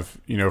have.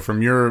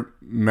 From your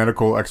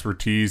medical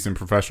expertise and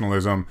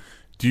professionalism,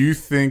 do you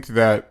think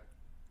that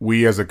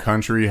we as a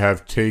country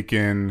have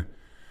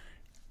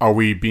are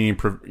we being,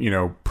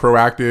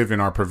 proactive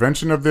in our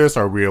prevention of this?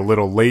 Are we a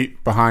little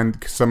late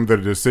behind some of the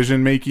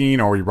decision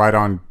making? Are we right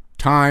on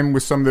time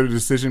with some of the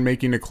decision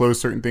making to close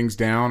certain things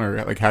down?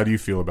 Or how do you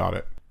feel about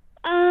it?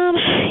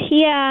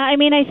 Yeah, I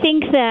mean, I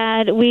think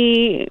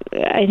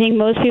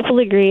most people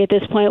agree at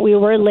this point we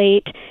were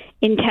late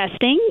in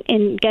testing,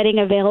 in getting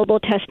available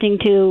testing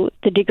to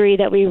the degree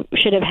that we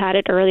should have had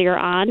it earlier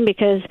on,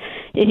 because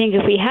I think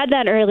if we had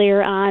that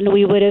earlier on,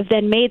 we would have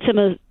then made some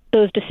of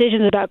those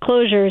decisions about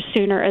closures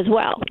sooner as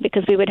well,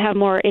 because we would have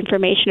more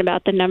information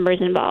about the numbers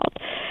involved.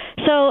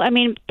 So, I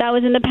mean, that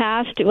was in the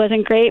past. It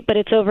wasn't great, but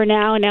it's over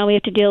now, and now we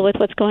have to deal with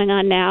what's going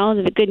on now.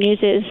 The good news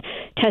is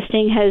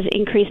testing has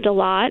increased a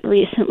lot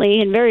recently,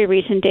 in very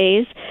recent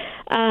days.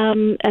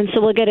 And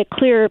so we'll get a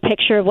clearer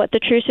picture of what the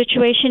true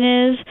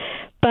situation is.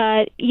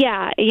 But,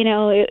 yeah,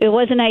 it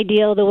wasn't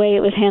ideal the way it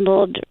was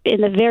handled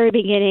in the very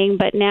beginning,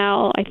 but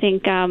now I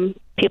think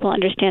people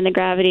understand the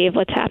gravity of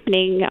what's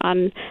happening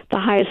on the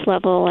highest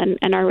level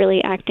and are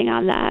really acting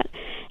on that.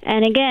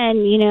 And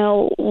again,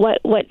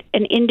 what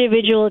an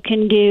individual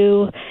can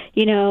do,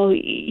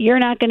 you're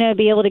not going to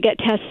be able to get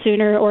tests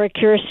sooner or a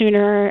cure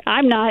sooner.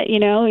 I'm not,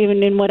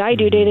 even in what I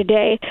do day to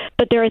day.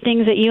 But there are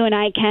things that you and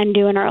I can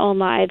do in our own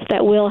lives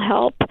that will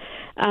help.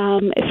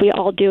 If we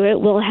all do it,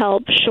 will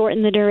help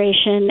shorten the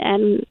duration,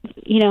 and,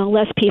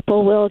 less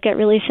people will get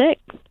really sick.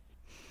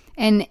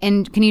 And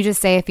can you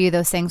just say a few of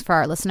those things for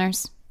our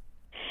listeners?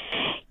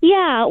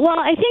 Yeah, well,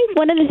 I think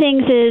one of the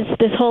things is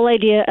this whole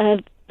idea of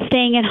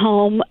staying at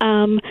home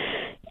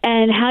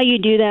and how you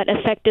do that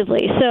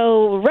effectively.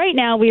 So right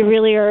now we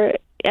really are,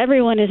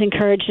 everyone is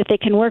encouraged, if they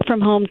can work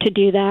from home, to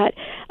do that,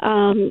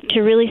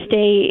 to really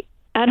stay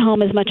at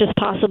home as much as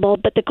possible.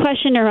 But the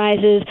question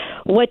arises,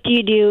 what do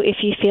you do if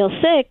you feel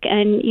sick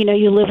and,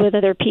 you live with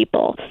other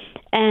people?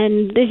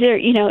 And these are,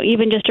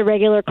 even just a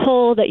regular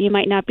cold that you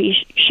might not be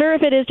sure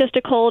if it is just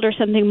a cold or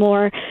something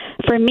more.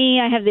 For me,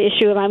 I have the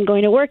issue of I'm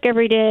going to work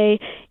every day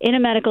in a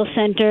medical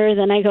center,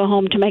 then I go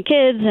home to my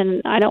kids,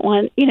 and I don't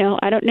want,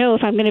 I don't know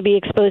if I'm going to be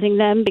exposing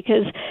them,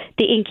 because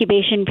the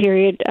incubation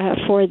period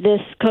for this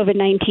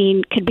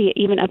COVID-19 could be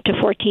even up to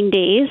 14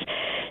 days.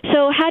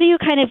 So how do you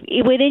kind of,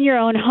 within your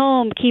own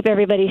home, keep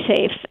everybody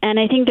safe? And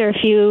I think there are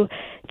a few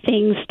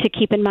things to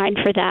keep in mind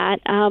for that.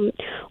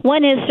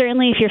 One is,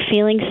 certainly if you're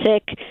feeling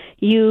sick,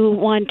 you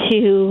want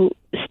to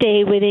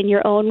stay within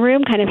your own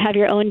room, kind of have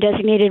your own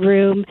designated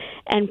room,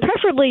 and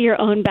preferably your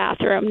own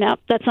bathroom. Now,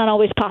 that's not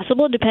always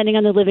possible depending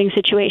on the living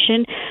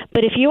situation,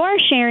 but if you are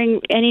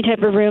sharing any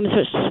type of room,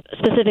 so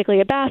specifically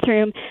a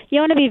bathroom, you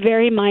want to be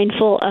very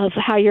mindful of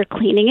how you're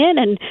cleaning it.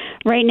 And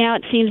right now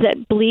it seems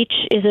that bleach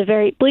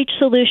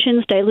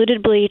solutions,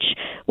 diluted bleach,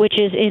 which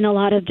is in a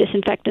lot of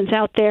disinfectants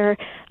out there,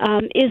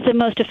 is the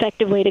most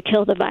effective way to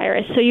kill the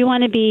virus. So you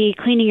want to be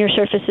cleaning your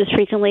surfaces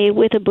frequently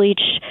with a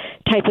bleach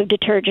type of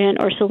detergent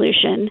or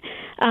solution.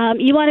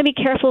 You want to be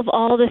careful of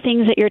all the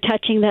things that you're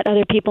touching that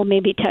other people may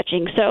be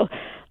touching. So,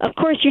 of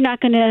course, you're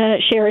not going to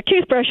share a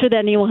toothbrush with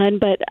anyone,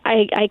 but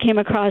I came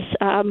across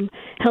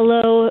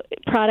Hello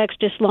Products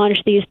just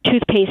launched these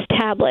toothpaste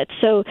tablets.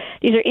 So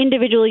these are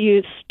individual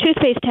use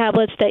toothpaste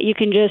tablets that you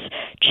can just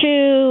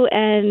chew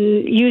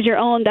and use your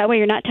own. That way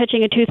you're not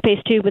touching a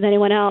toothpaste tube with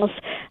anyone else.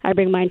 I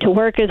bring mine to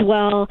work as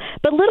well.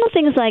 But little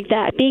things like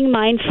that, being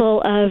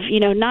mindful of,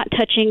 not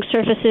touching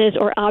surfaces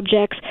or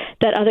objects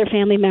that other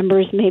family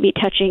members may be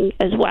touching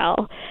as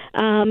well.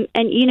 And,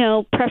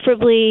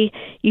 preferably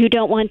you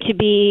don't want to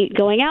be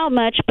going out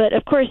much, but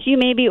of course you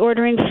may be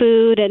ordering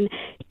food, and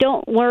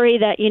don't worry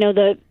that,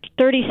 the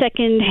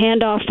 30-second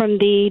handoff from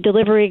the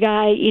delivery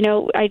guy,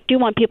 I do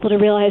want people to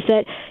realize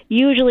that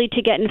usually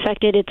to get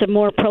infected, it's a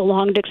more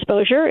prolonged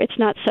exposure. It's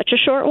not such a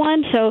short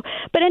one. So,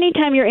 but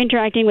anytime you're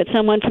interacting with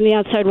someone from the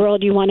outside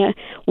world, you want to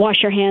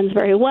wash your hands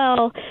very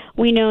well.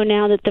 We know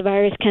now that the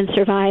virus can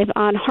survive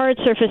on hard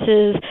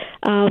surfaces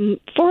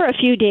for a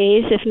few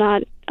days, if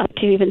not up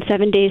to even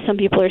 7 days, some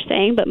people are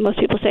saying, but most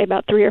people say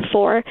about 3 or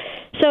 4.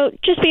 So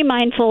just be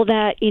mindful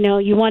that,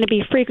 you want to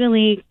be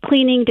frequently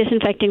cleaning,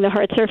 disinfecting the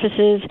hard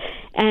surfaces,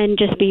 and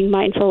just being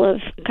mindful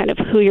of kind of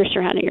who you're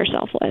surrounding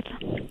yourself with.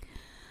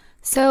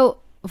 So,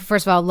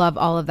 first of all, love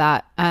all of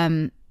that.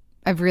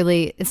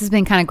 This has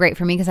been kind of great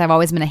for me because I've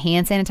always been a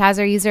hand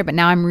sanitizer user, but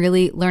now I'm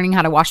really learning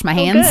how to wash my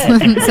hands.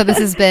 So this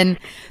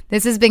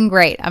has been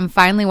great. I'm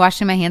finally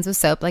washing my hands with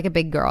soap like a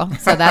big girl.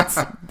 So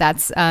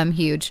that's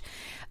huge.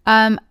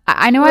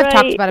 I know I've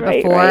talked about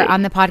it before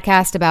on the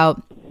podcast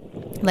about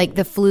like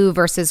the flu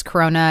versus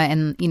corona,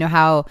 and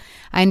how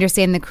I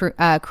understand the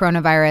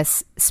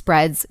coronavirus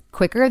spreads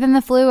quicker than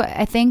the flu,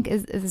 I think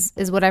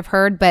is what I've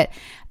heard. But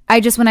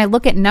when I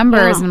look at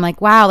numbers and I'm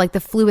like, wow, like the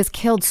flu has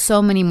killed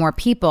so many more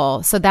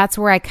people. So that's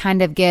where I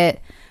kind of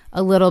get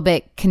a little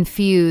bit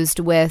confused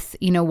with,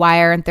 why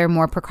aren't there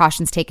more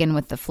precautions taken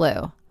with the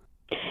flu?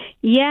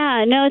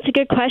 Yeah, no, it's a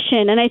good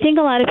question. And I think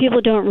a lot of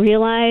people don't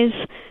realize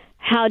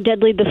how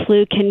deadly the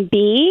flu can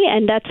be,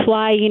 and that's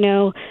why,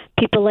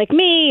 people like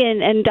me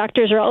and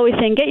doctors are always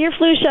saying, get your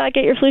flu shot,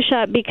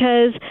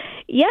 because,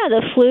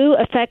 the flu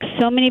affects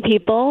so many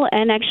people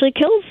and actually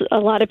kills a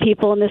lot of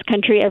people in this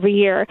country every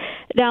year.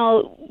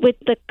 Now, with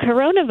the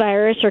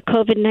coronavirus or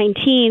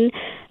COVID-19,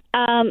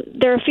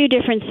 there are a few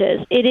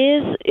differences.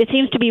 It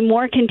seems to be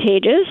more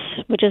contagious,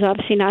 which is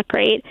obviously not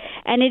great,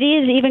 and it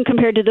is, even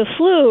compared to the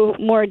flu,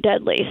 more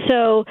deadly.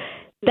 So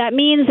that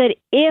means that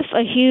if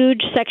a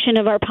huge section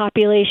of our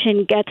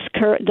population gets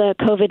the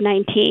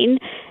COVID-19,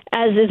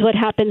 as is what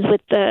happens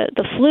with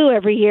the flu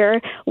every year,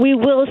 we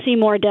will see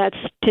more deaths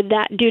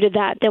due to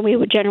that than we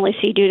would generally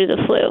see due to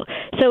the flu.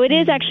 So it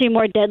is actually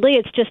more deadly.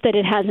 It's just that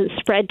it hasn't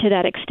spread to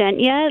that extent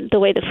yet, the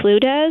way the flu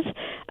does.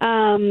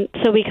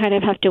 So we kind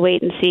of have to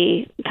wait and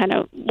see kind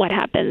of what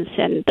happens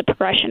and the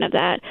progression of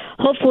that.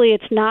 Hopefully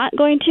it's not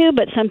going to,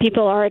 but some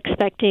people are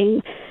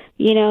expecting,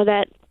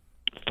 that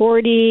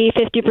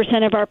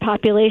 40-50% of our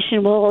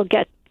population will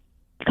get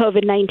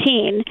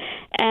COVID-19,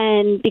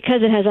 and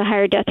because it has a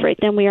higher death rate,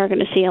 then we are going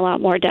to see a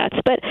lot more deaths.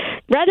 But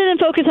rather than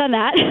focus on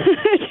that,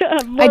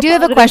 I do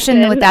have a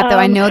question with that, though.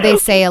 I know they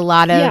say a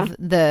lot of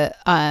the,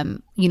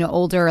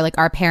 older, like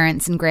our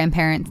parents and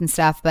grandparents and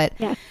stuff, but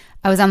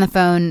I was on the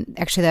phone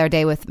actually the other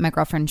day with my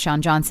girlfriend,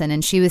 Sean Johnson,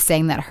 and she was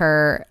saying that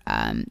her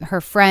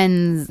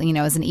friends,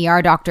 is an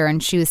ER doctor,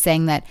 and she was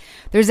saying that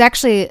there's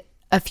actually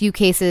a few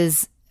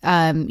cases,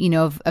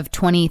 of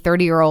 20,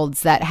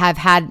 30-year-olds that have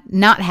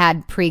not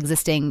had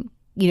pre-existing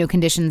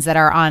conditions that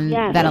are on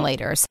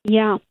ventilators.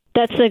 Yeah,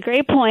 that's a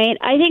great point.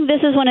 I think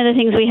this is one of the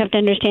things we have to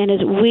understand is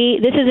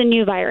this is a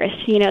new virus.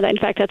 In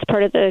fact, that's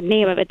part of the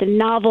name of it, the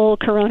novel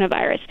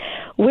coronavirus.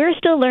 We're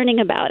still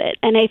learning about it.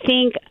 And I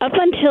think up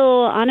until,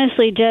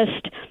 honestly,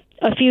 just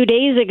a few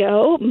days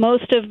ago,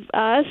 most of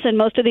us and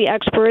most of the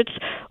experts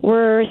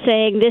were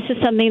saying this is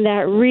something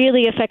that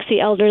really affects the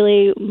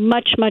elderly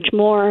much, much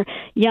more.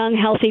 Young,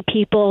 healthy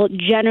people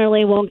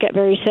generally won't get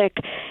very sick.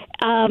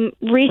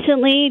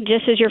 Recently,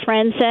 just as your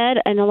friend said,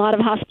 and a lot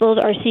of hospitals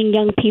are seeing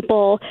young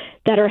people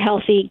that are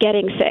healthy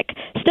getting sick.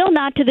 Still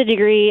not to the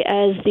degree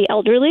as the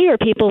elderly or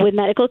people with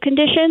medical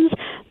conditions,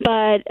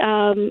 but,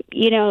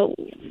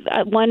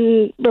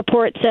 one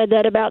report said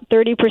that about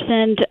 30%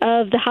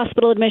 of the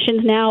hospital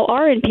admissions now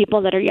are in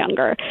people that are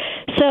younger.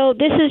 So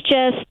this is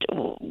just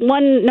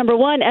number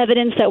one,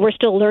 evidence that we're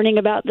still learning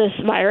about this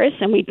virus,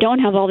 and we don't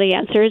have all the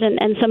answers,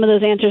 and some of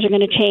those answers are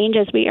going to change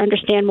as we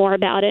understand more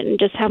about it and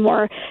just have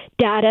more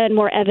data and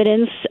more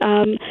evidence.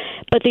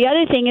 But the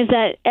other thing is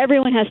that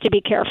everyone has to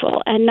be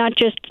careful, and not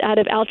just out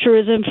of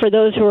altruism for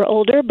those who are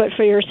older, but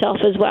for yourself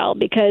as well,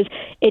 because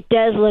it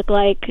does look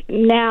like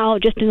now,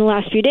 just in the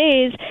last few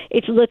days,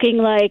 it's looking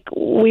like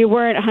we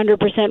weren't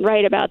 100%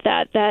 right about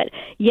that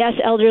yes,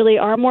 elderly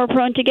are more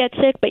prone to get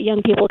sick, but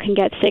young people can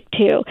get sick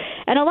too.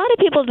 And a lot of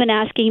people have been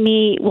asking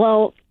me,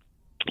 well,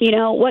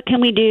 what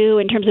can we do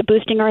in terms of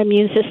boosting our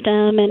immune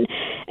system? And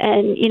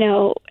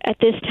at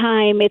this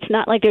time, it's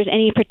not like there's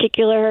any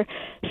particular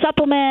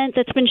supplement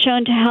that's been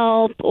shown to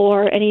help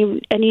or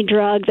any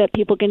drug that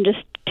people can just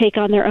take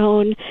on their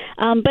own.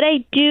 But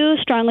I do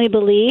strongly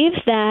believe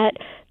that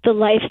the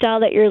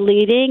lifestyle that you're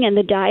leading and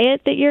the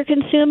diet that you're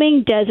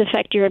consuming does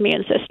affect your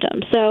immune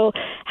system. So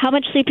how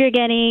much sleep you're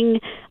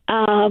getting,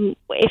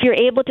 if you're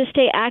able to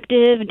stay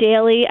active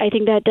daily, I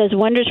think that does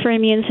wonders for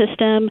immune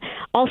system.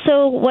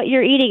 Also, what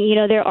you're eating,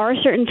 there are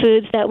certain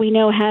foods that we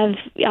know have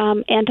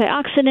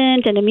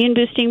antioxidant and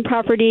immune-boosting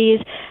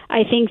properties.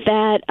 I think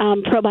that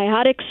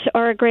probiotics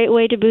are a great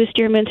way to boost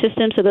your immune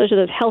system. So those are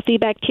those healthy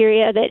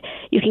bacteria that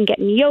you can get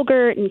in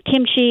yogurt and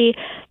kimchi.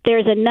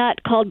 There's a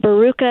nut called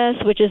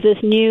barukas, which is this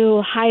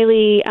new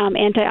highly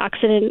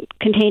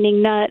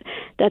antioxidant-containing nut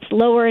that's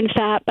lower in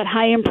fat but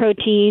high in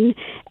protein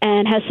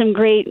and has some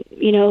great,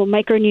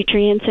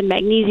 micronutrients and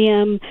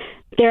magnesium.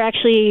 They're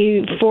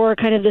actually, for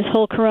kind of this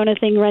whole corona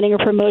thing, running a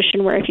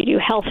promotion where if you do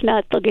health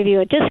nut, they'll give you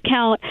a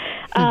discount.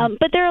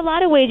 But there are a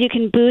lot of ways you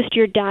can boost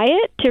your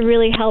diet to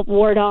really help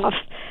ward off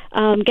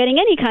getting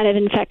any kind of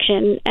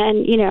infection.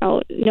 And,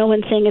 no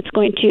one's saying it's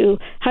going to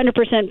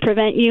 100%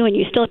 prevent you, and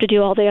you still have to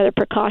do all the other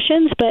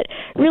precautions. But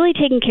really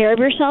taking care of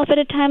yourself at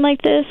a time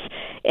like this,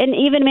 and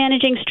even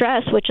managing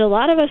stress, which a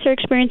lot of us are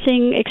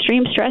experiencing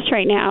extreme stress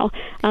right now,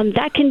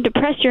 that can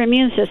depress your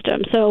immune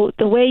system. So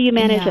the way you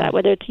manage that,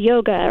 whether it's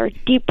yoga or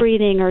deep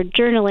breathing or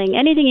journaling,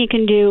 anything you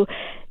can do,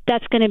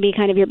 that's going to be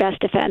kind of your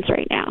best defense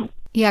right now.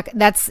 Yeah,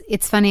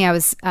 it's funny. I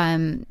was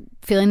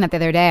feeling that the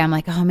other day. I'm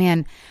like, oh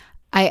man,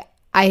 I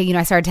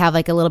started to have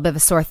like a little bit of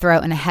a sore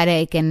throat and a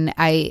headache, and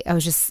I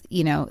was just,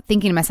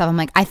 thinking to myself, I'm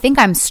like, I think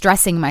I'm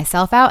stressing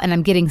myself out and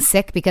I'm getting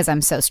sick because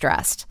I'm so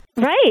stressed.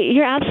 Right.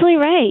 You're absolutely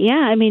right. Yeah.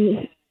 I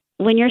mean,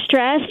 when you're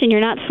stressed and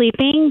you're not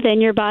sleeping, then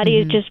your body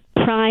is just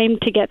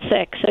primed to get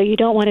sick. So you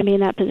don't want to be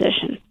in that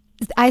position.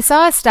 I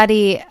saw a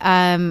study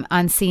on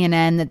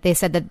CNN that they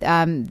said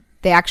that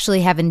they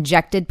actually have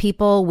injected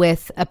people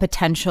with a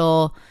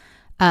potential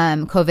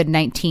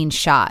COVID-19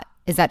 shot.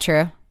 Is that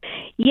true?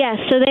 Yes,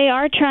 so they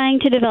are trying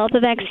to develop a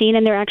vaccine,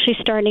 and they're actually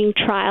starting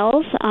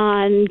trials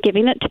on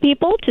giving it to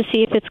people to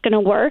see if it's going to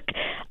work.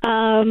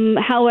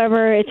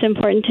 However, it's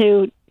important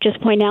to just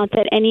point out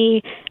that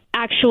any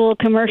actual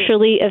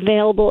commercially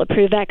available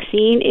approved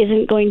vaccine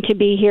isn't going to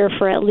be here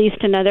for at least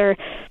another,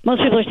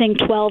 most people are saying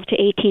 12 to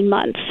 18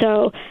 months.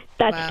 So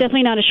that's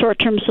definitely not a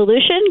short-term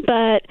solution,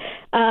 but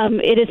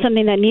it is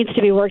something that needs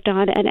to be worked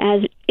on and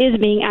as is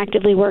being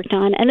actively worked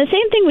on. And the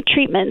same thing with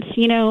treatments.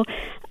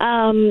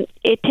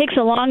 It takes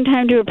a long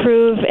time to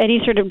approve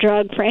any sort of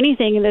drug for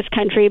anything in this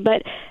country,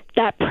 but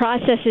that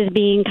process is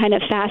being kind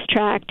of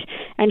fast-tracked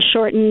and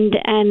shortened,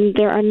 and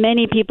there are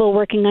many people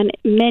working on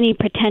many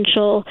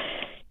potential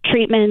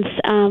treatments,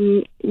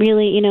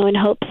 really, in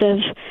hopes of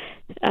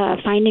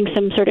finding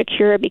some sort of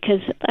cure,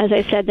 because, as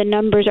I said, the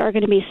numbers are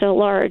going to be so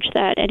large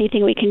that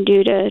anything we can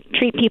do to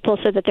treat people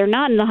so that they're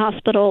not in the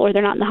hospital or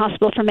they're not in the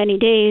hospital for many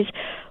days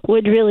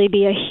would really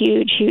be a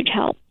huge, huge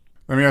help.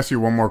 Let me ask you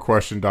one more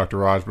question, Dr.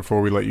 Raj,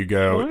 before we let you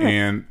go. Sure.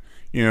 And,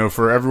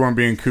 for everyone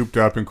being cooped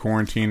up in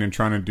quarantine and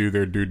trying to do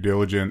their due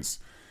diligence,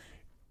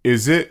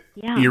 is it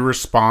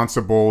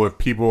irresponsible if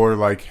people are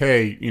like,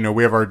 hey,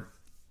 we have our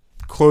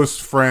close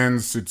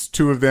friends, it's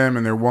 2 of them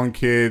and their 1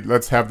 kid,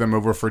 let's have them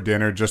over for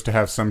dinner just to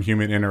have some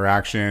human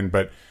interaction,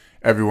 but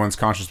everyone's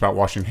conscious about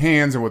washing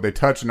hands and what they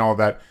touch and all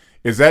that.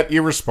 Is that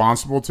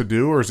irresponsible to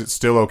do, or is it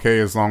still okay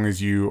as long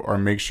as you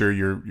make sure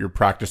you're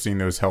practicing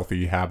those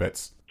healthy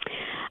habits?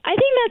 I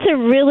think that's a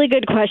really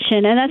good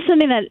question, and that's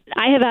something that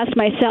I have asked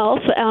myself,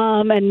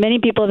 and many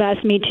people have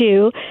asked me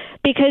too,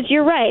 because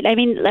you're right. I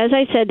mean, as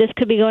I said, this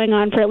could be going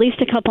on for at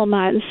least a couple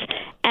months,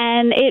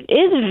 and it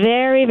is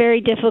very, very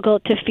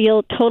difficult to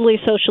feel totally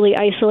socially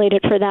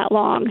isolated for that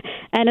long.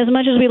 And as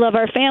much as we love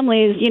our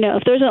families,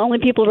 if those are the only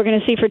people we're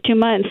going to see for 2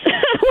 months,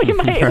 we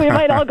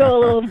might all go a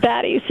little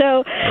batty.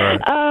 So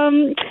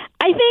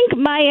I think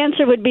my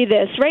answer would be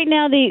this. Right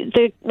now,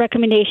 the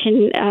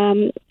recommendation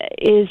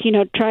is,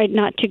 try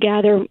not to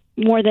gather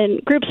more than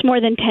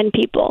 10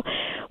 people.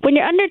 When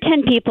you're under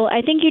 10 people,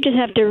 I think you just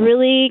have to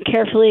really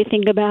carefully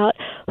think about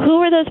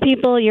who are those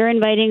people you're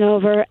inviting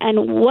over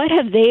and what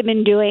have they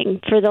been doing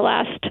for the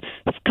last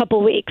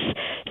couple weeks.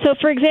 So,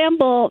 for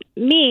example,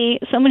 me,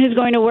 someone who's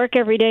going to work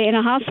every day in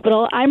a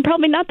hospital, I'm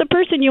probably not the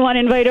person you want to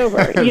invite over,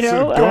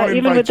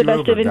 even with the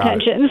best of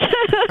intentions.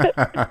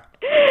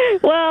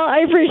 Well,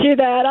 I appreciate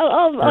that.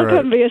 I'll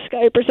come via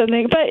Skype or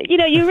something. But,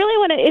 you really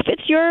want to, if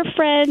it's your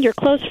friend, your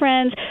close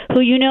friends,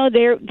 who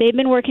they've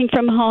been working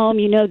from home,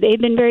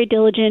 they've been very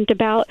diligent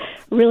about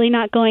really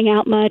not going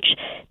out much.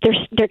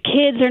 Their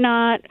kids are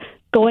not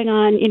going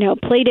on,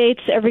 play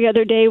dates every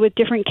other day with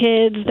different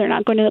kids. They're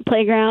not going to the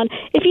playground.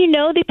 If you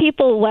know the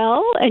people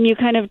well and you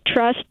kind of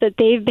trust that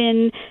they've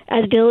been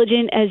as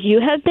diligent as you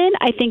have been,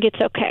 I think it's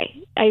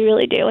okay. I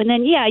really do. And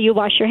then, you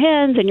wash your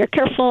hands and you're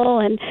careful.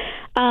 And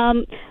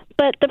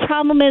but the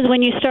problem is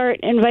when you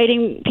start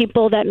inviting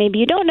people that maybe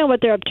you don't know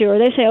what they're up to, or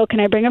they say, oh, can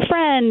I bring a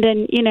friend?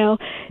 And,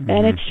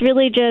 and it's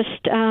really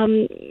just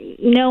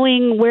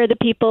knowing where the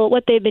people,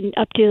 what they've been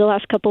up to the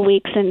last couple of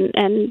weeks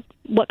and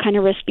what kind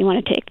of risk you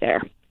want to take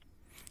there.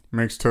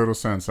 Makes total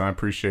sense. I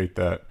appreciate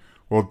that.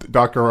 Well,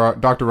 Dr.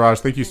 Raj,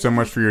 thank you so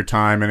much for your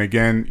time. And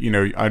again,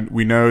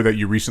 we know that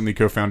you recently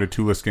co-founded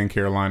Tula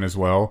Skincare line as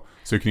well.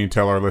 So can you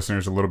tell our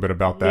listeners a little bit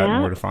about that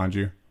and where to find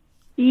you?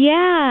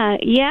 Yeah,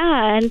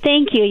 and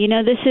thank you.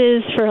 This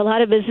is, for a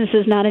lot of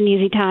businesses, not an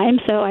easy time,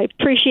 so I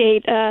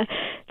appreciate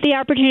the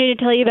opportunity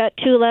to tell you about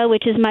Tula,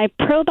 which is my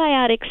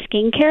probiotic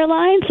skincare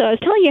line. So I was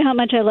telling you how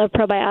much I love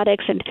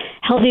probiotics and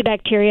healthy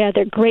bacteria.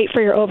 They're great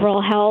for your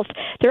overall health.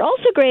 They're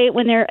also great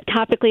when they're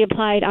topically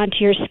applied onto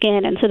your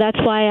skin, and so that's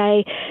why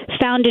I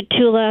founded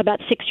Tula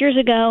about 6 years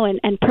ago,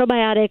 and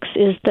probiotics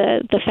is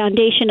the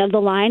foundation of the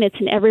line. It's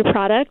in every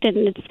product,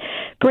 and it's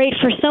great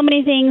for so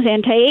many things: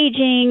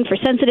 anti-aging, for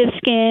sensitive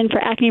skin,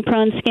 for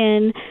acne-prone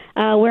skin.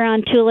 We're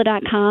on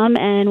Tula.com,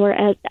 and we're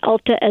at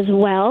Ulta as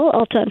well.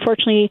 Ulta,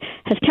 unfortunately,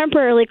 has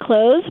temporarily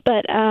closed,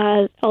 but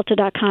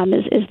Ulta.com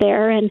is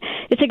there. And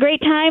it's a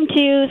great time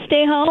to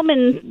stay home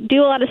and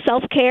do a lot of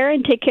self-care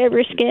and take care of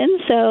your skin.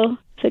 So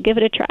give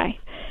it a try.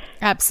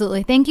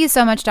 Absolutely. Thank you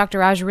so much, Dr.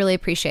 Raj. Really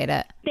appreciate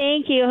it.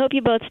 Thank you. I hope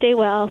you both stay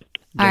well.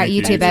 All right,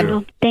 you too,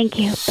 babe. Thank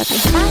you.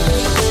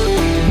 Bye-bye.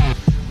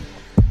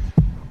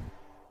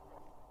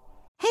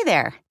 Hey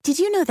there. Did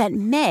you know that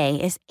May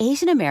is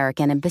Asian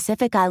American and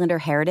Pacific Islander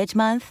Heritage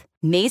Month?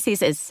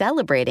 Macy's is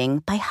celebrating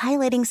by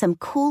highlighting some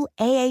cool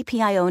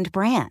AAPI-owned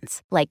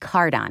brands like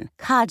Cardon,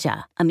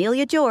 Kaja,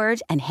 Amelia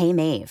George, and Hey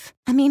Mave.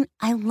 I mean,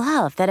 I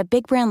love that a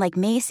big brand like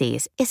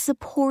Macy's is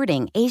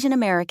supporting Asian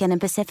American and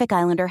Pacific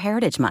Islander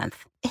Heritage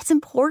Month. It's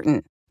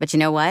important. But you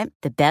know what?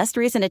 The best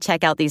reason to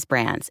check out these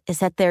brands is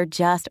that they're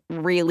just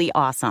really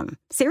awesome.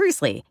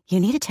 Seriously, you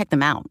need to check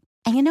them out.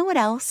 And you know what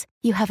else?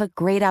 You have a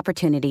great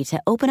opportunity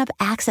to open up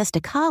access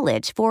to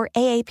college for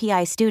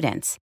AAPI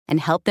students and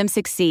help them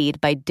succeed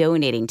by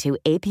donating to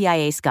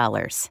APIA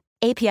Scholars.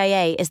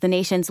 APIA is the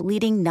nation's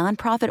leading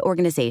nonprofit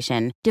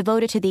organization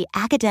devoted to the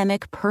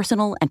academic,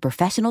 personal, and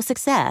professional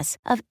success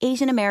of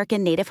Asian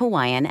American, Native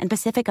Hawaiian, and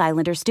Pacific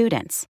Islander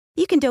students.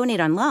 You can donate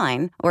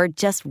online or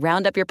just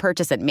round up your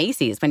purchase at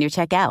Macy's when you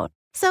check out.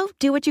 So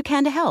do what you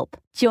can to help.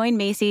 Join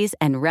Macy's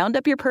and round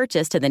up your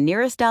purchase to the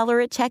nearest dollar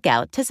at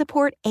checkout to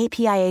support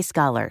APIA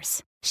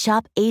Scholars.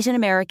 Shop Asian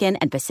American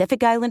and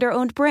Pacific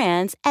Islander-owned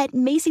brands at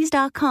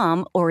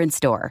Macys.com or in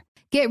store.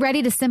 Get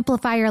ready to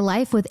simplify your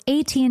life with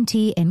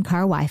AT&T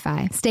in-car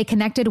Wi-Fi. Stay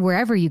connected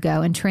wherever you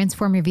go and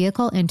transform your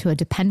vehicle into a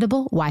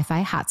dependable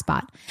Wi-Fi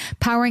hotspot.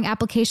 Powering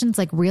applications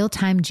like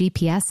real-time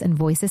GPS and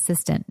voice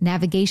assistant,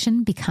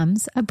 navigation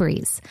becomes a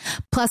breeze.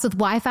 Plus, with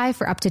Wi-Fi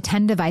for up to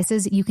 10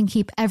 devices, you can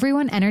keep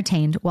everyone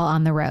entertained while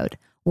on the road.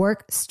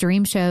 Work,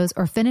 stream shows,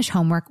 or finish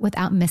homework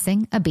without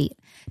missing a beat.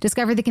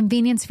 Discover the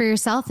convenience for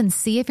yourself and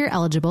see if you're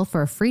eligible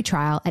for a free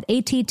trial at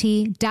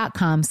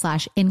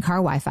att.com/in-car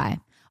Wi-Fi.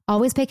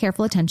 Always pay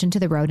careful attention to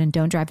the road and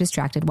don't drive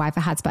distracted.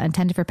 Wi-Fi hotspot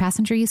intended for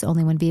passenger use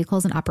only when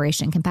vehicles in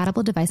operation.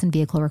 Compatible device and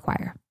vehicle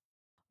require.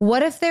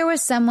 What if there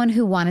was someone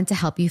who wanted to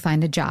help you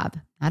find a job?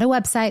 Not a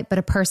website, but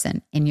a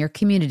person in your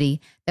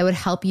community that would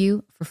help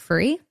you for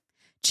free?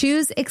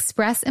 Choose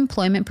Express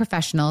Employment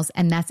Professionals,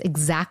 and that's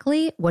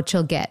exactly what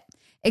you'll get.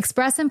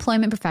 Express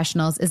Employment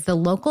Professionals is the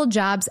local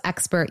jobs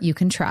expert you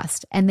can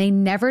trust, and they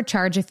never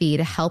charge a fee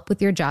to help with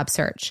your job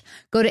search.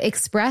 Go to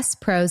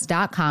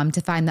expresspros.com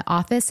to find the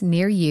office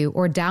near you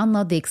or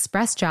download the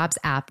Express Jobs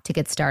app to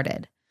get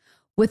started.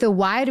 With a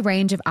wide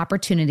range of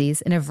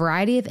opportunities in a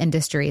variety of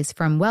industries,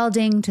 from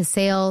welding to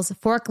sales,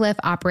 forklift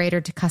operator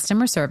to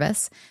customer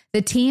service,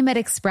 the team at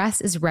Express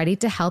is ready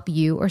to help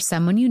you or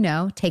someone you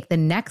know take the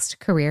next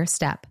career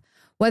step.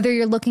 Whether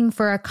you're looking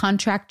for a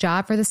contract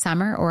job for the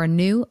summer or a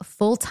new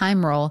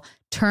full-time role,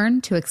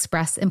 turn to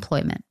Express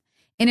Employment.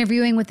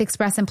 Interviewing with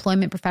Express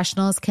Employment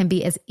Professionals can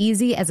be as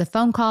easy as a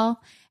phone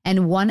call,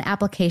 and one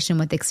application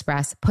with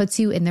Express puts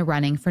you in the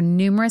running for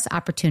numerous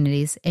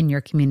opportunities in your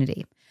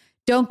community.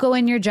 Don't go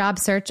in your job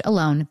search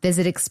alone.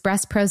 Visit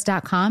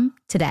expresspros.com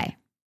today.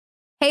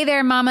 Hey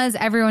there, mamas.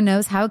 Everyone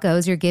knows how it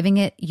goes. You're giving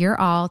it your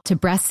all to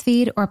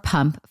breastfeed or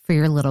pump for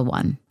your little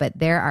one. But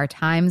there are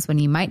times when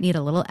you might need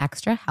a little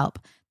extra help.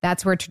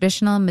 That's where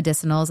traditional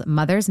medicinals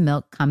Mother's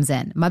Milk comes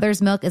in.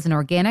 Mother's Milk is an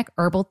organic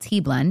herbal tea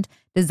blend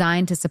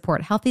designed to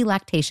support healthy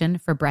lactation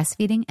for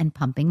breastfeeding and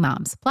pumping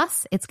moms.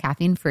 Plus, it's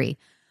caffeine-free.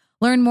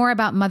 Learn more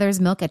about Mother's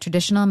Milk at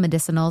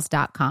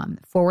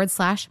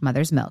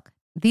traditionalmedicinals.com/Mother's Milk.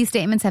 These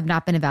statements have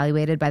not been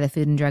evaluated by the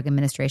Food and Drug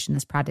Administration.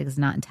 This product is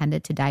not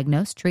intended to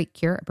diagnose, treat,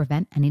 cure, or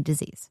prevent any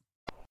disease.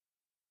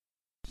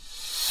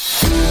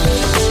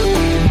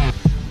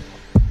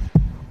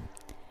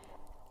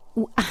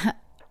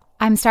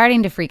 I'm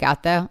starting to freak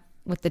out, though,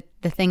 with the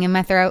thing in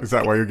my throat. Is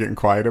that why you're getting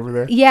quiet over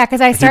there? Yeah,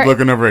 because I keep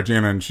looking over at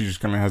Jana, and she just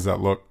kind of has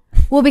that look.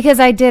 Well, because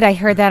I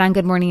heard that on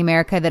Good Morning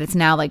America, that it's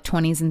now like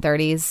 20s and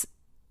 30s.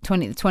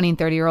 20 and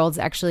 30-year-olds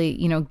actually,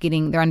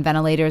 they're on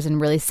ventilators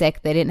and really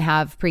sick. They didn't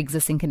have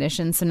pre-existing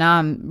conditions. So now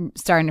I'm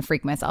starting to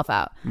freak myself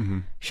out. Mm-hmm.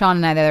 Sean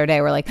and I the other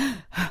day were like,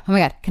 oh my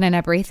God, can I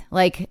not breathe?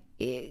 Like,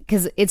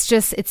 because it's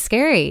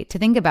scary to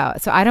think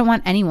about. So I don't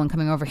want anyone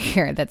coming over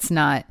here that's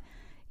not,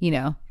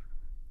 I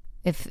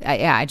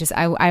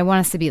want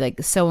us to be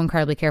like so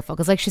incredibly careful.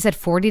 Because like she said,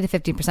 40 to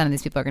 50% of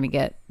these people are going to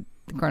get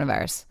the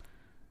coronavirus.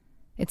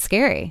 It's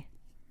scary.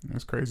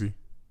 That's crazy.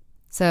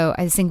 So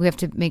I just think we have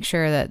to make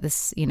sure that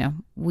this,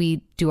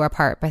 we do our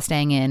part by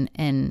staying in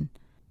and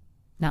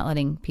not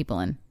letting people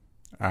in.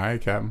 All right,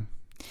 Captain.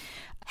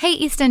 Hey,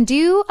 Easton, do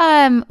you,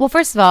 well,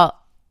 first of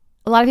all,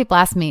 a lot of people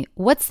ask me,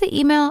 what's the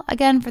email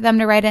again for them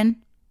to write in?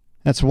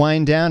 That's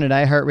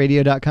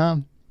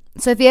winedown@iheartradio.com.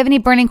 So if you have any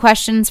burning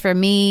questions for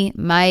me,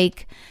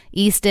 Mike,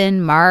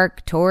 Easton,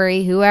 Mark,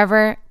 Tori,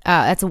 whoever,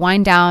 that's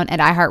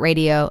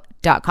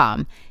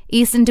winedown@iheartradio.com.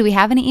 Easton, do we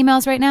have any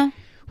emails right now?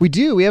 We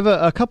do. We have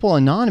a couple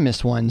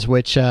anonymous ones,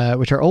 which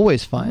are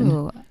always fun.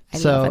 Ooh, I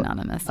love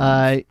anonymous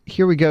ones.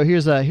 Here we go.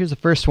 Here's the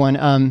first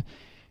one.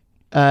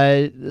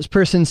 This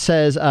person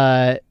says,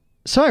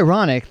 so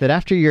ironic that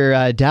after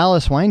your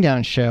Dallas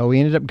Winedown show, we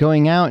ended up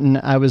going out, and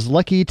I was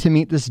lucky to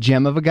meet this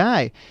gem of a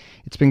guy.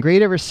 It's been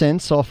great ever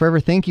since, so I'll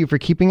forever thank you for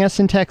keeping us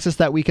in Texas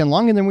that weekend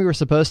longer than we were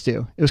supposed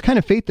to. It was kind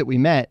of fate that we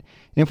met,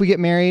 and if we get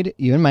married,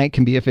 you and Mike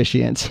can be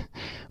officiants.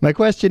 My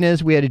question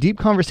is, we had a deep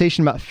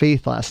conversation about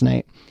faith last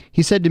night.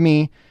 He said to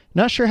me,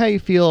 not sure how you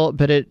feel,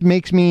 but it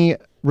makes me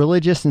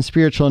religious and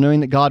spiritual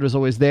knowing that God was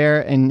always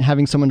there and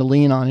having someone to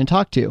lean on and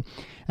talk to. And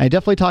I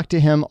definitely talk to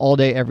him all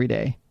day, every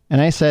day. And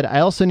I said, I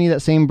also need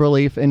that same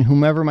belief in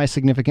whomever my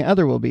significant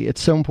other will be.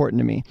 It's so important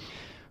to me.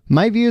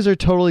 My views are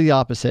totally the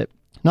opposite.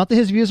 Not that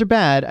his views are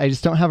bad, I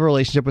just don't have a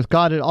relationship with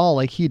God at all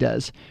like he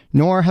does.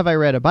 Nor have I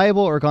read a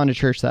Bible or gone to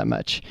church that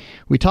much.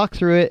 We talked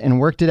through it and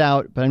worked it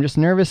out, but I'm just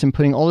nervous in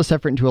putting all this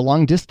effort into a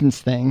long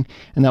distance thing,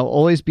 and that will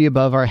always be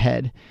above our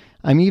head.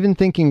 I'm even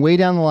thinking way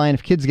down the line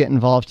if kids get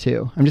involved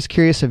too. I'm just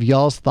curious of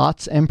y'all's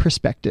thoughts and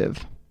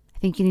perspective. I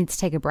think you need to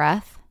take a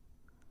breath.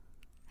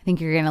 I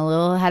think you're getting a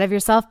little ahead of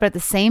yourself, but at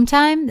the same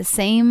time, the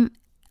same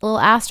little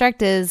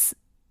asterisk is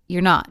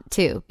you're not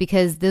too,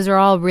 because those are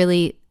all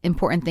really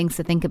important things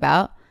to think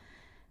about.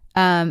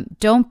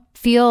 Don't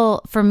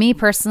feel, for me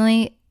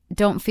personally,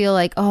 don't feel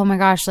like, oh my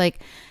gosh, like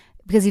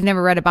because you've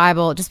never read a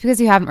Bible, just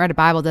because you haven't read a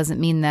Bible doesn't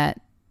mean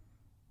that,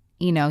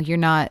 you're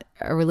not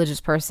a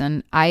religious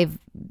person. I've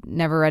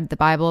never read the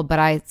Bible, but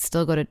I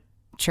still go to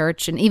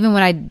church. And even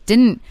when I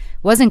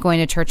wasn't going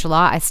to church a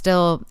lot, I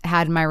still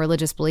had my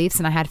religious beliefs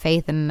and I had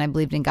faith and I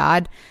believed in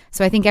God.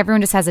 So I think everyone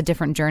just has a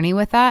different journey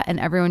with that. And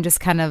everyone just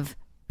kind of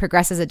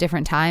progresses at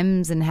different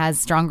times and has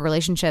stronger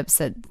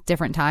relationships at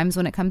different times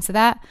when it comes to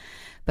that.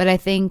 But I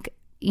think,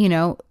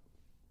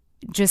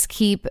 just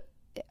keep,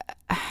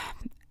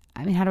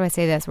 how do I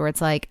say this? Where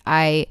it's like,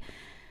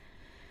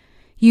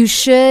 you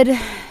should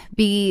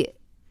be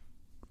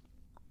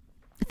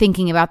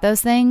thinking about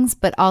those things,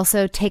 but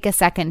also take a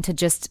second to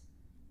just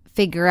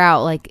figure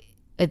out like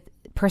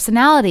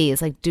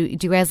personalities. Like, do you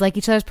guys like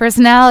each other's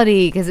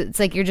personality? Because it's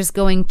like you're just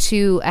going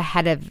too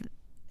ahead of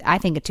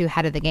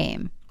the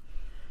game.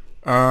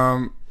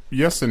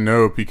 Yes and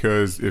no,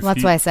 because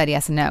that's why I said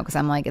yes and no, because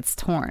I'm like, it's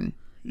torn.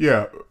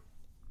 Yeah.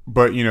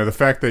 But, the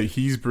fact that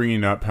he's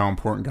bringing up how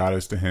important God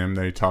is to him,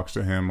 that he talks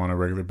to him on a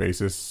regular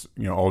basis,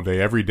 all day,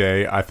 every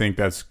day, I think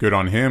that's good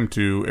on him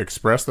to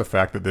express the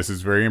fact that this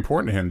is very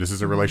important to him. This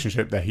is a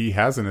relationship that he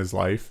has in his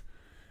life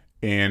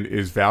and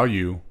is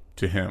value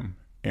to him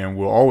and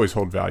will always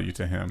hold value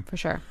to him. For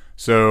sure.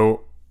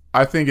 So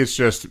I think it's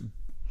just,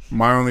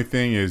 my only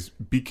thing is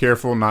be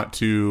careful not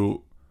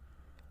to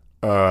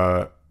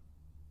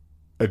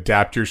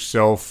adapt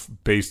yourself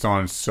based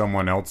on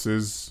someone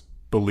else's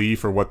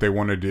belief or what they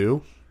want to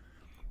do.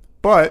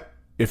 But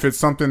if it's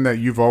something that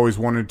you've always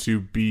wanted to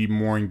be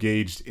more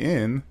engaged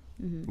in,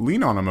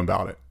 lean on them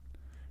about it.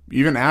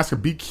 Even ask or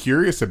be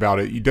curious about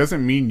it. It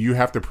doesn't mean you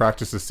have to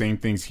practice the same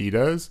things he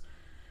does.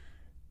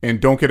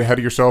 And don't get ahead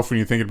of yourself when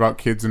you're thinking about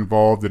kids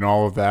involved and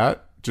all of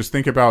that. Just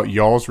think about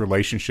y'all's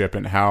relationship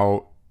and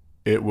how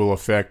it will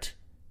affect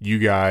you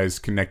guys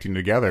connecting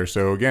together.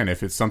 So again,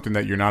 if it's something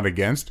that you're not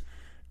against,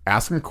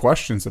 ask them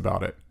questions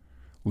about it.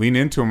 Lean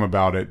into them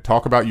about it.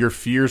 Talk about your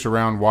fears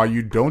around why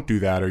you don't do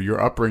that, or your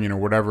upbringing, or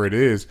whatever it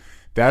is.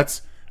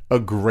 That's a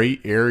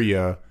great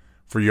area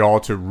for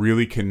y'all to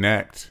really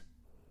connect,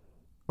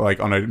 like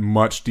on a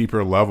much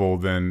deeper level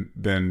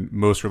than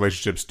most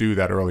relationships do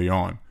that early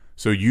on.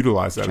 So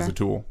utilize that as a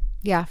tool.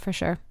 Yeah, for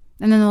sure.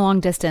 And then the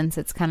long distance,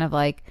 it's kind of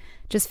like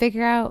just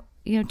figure out,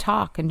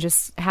 talk and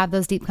just have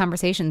those deep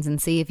conversations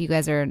and see if you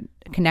guys are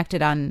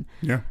connected on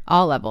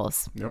all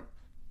levels. Yep.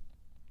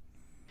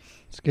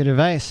 It's good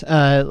advice.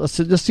 Let's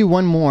do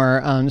one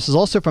more. This is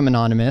also from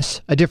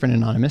Anonymous, a different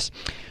Anonymous.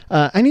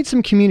 I need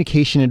some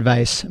communication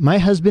advice. My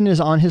husband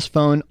is on his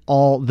phone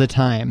all the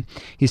time.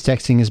 He's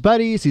texting his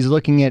buddies, he's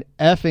looking at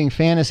effing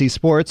fantasy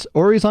sports,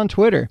 or he's on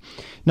Twitter.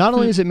 Not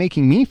only is it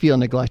making me feel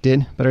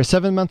neglected, but our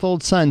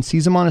 7-month-old son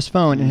sees him on his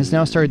phone and has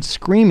now started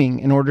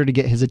screaming in order to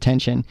get his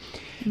attention.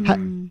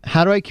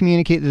 How do I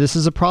communicate that this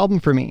is a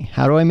problem for me?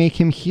 How do I make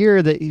him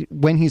hear that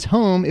when he's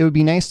home, it would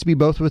be nice to be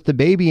both with the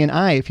baby and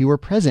I if he were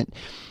present?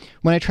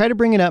 When I try to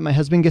bring it up, my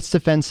husband gets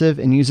defensive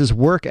and uses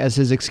work as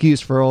his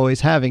excuse for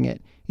always having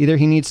it. Either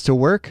he needs to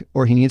work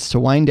or he needs to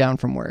wind down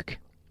from work.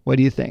 What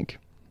do you think?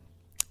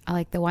 I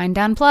like the wind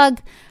down plug.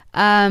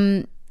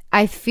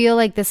 I feel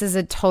like this is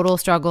a total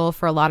struggle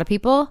for a lot of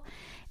people.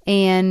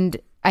 And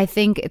I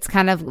think it's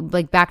kind of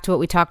like back to what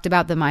we talked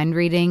about, the mind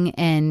reading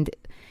and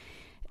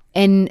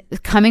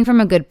coming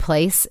from a good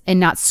place and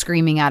not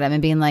screaming at him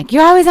and being like,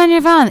 you're always on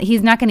your phone.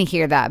 He's not going to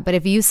hear that. But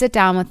if you sit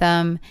down with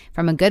him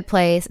from a good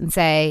place and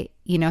say,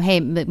 hey,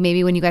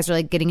 maybe when you guys are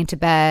like getting into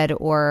bed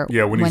or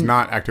when he's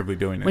not actively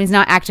doing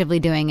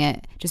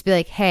it, just be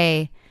like,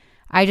 hey,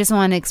 I just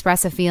want to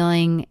express a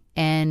feeling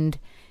and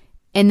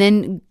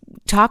then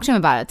talk to him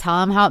about it.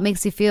 Tell him how it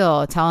makes you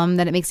feel. Tell him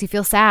that it makes you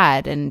feel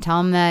sad, and tell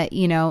him that,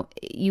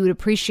 you would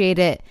appreciate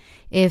it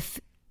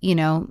if,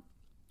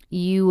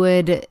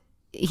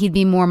 he'd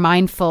be more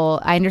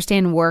mindful. I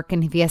understand work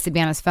and if he has to be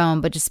on his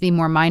phone, but just be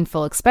more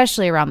mindful,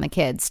 especially around the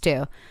kids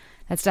too.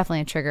 That's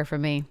definitely a trigger for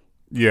me.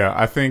 Yeah,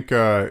 I think,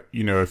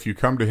 if you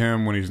come to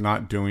him when he's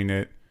not doing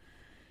it,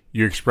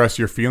 you express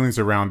your feelings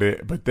around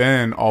it, but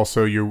then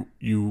also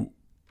you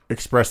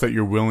express that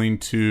you're willing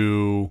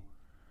to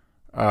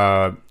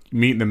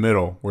meet in the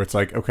middle, where it's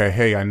like, okay,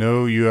 hey, I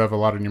know you have a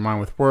lot on your mind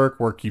with work.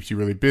 Work keeps you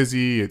really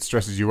busy. It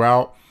stresses you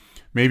out.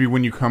 Maybe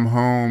when you come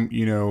home,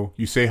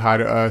 you say hi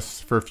to us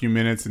for a few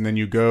minutes and then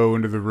you go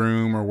into the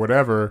room or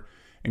whatever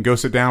and go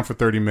sit down for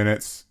 30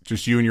 minutes,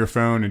 just you and your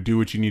phone, and do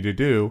what you need to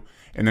do,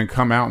 and then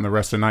come out and the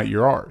rest of the night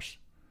you're ours.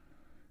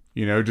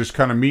 Just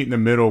kind of meet in the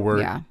middle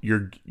where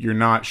you're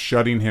not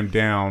shutting him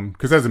down.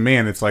 Because as a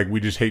man, it's like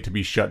we just hate to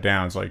be shut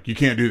down. It's like, you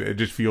can't do that. It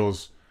just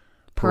feels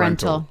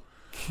parental.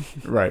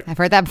 Right. I've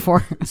heard that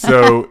before.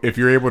 So if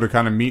you're able to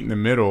kind of meet in the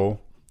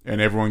middle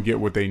and everyone get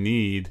what they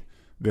need,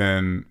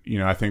 then,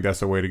 I think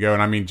that's the way to go.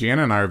 And I mean,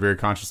 Jana and I are very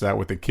conscious of that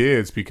with the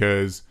kids,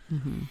 because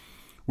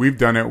we've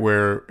done it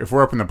where if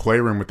we're up in the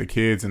playroom with the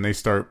kids and they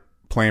start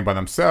playing by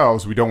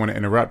themselves, we don't want to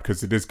interrupt,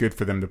 because it is good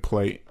for them to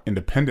play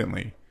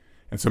independently.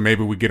 And so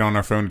maybe we get on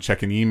our phone to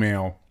check an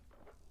email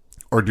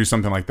or do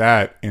something like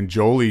that. And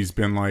Jolie's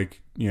been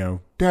like,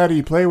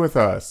 Daddy, play with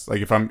us.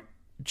 Like if I'm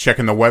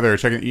checking the weather,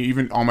 checking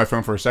even on my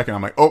phone for a second,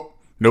 I'm like, oh,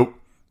 nope,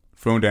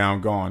 phone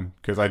down, gone.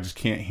 Because I just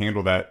can't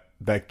handle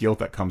that guilt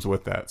that comes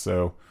with that.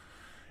 So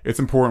it's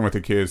important with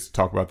the kids to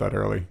talk about that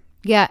early.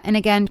 Yeah. And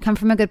again, come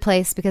from a good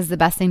place, because the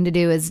best thing to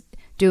do is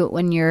do it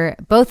when you're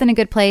both in a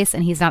good place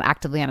and he's not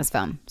actively on his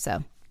phone.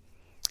 So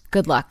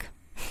good luck.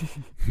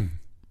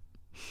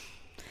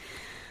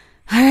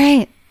 All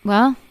right.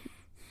 Well,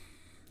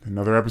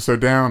 another episode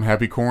down.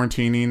 Happy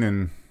quarantining,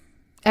 and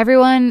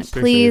everyone,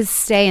 please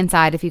stay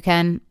inside if you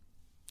can.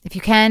 If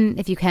you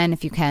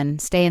can,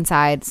 stay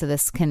inside so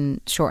this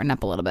can shorten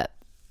up a little bit.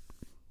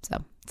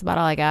 So that's about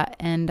all I got.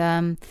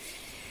 And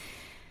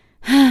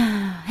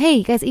Hey,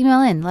 you guys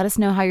email in. Let us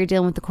know how you're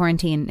dealing with the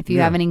quarantine. If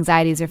you have any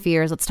anxieties or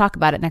fears, let's talk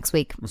about it next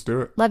week. Let's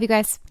do it. Love you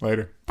guys.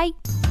 Later. Bye.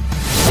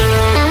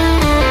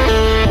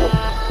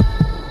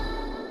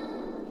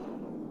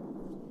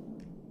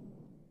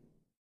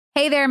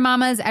 Hey there,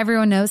 mamas.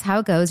 Everyone knows how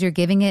it goes. You're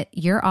giving it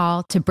your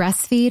all to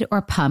breastfeed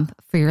or pump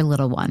for your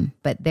little one.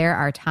 But there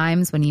are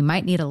times when you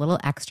might need a little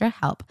extra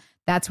help.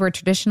 That's where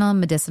Traditional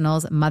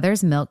Medicinal's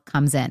Mother's Milk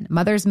comes in.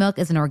 Mother's Milk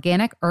is an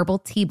organic herbal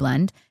tea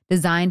blend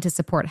designed to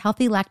support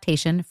healthy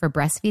lactation for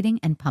breastfeeding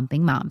and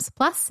pumping moms.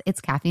 Plus,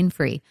 it's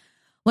caffeine-free.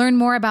 Learn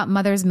more about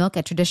Mother's Milk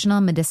at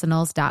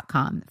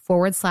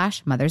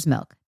traditionalmedicinals.com/Mother's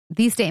Milk.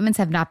 These statements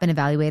have not been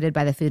evaluated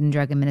by the Food and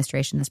Drug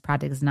Administration. This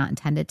product is not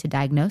intended to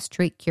diagnose,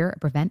 treat, cure, or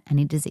prevent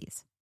any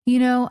disease. You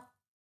know,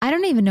 I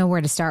don't even know where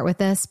to start with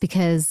this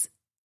because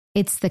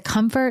it's the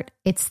comfort,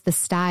 it's the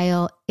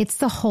style, it's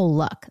the whole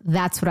look.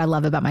 That's what I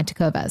love about my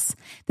Tecovas.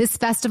 This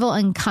festival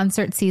and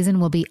concert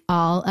season will be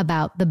all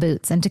about the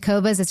boots, and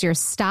Tecovas is your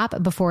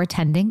stop before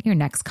attending your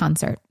next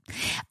concert.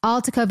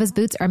 All Tecovas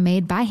boots are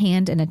made by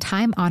hand in a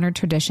time-honored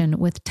tradition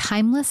with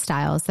timeless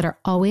styles that are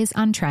always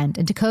on trend.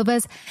 And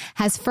Tecovas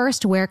has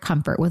first wear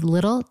comfort with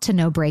little to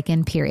no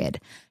break-in period.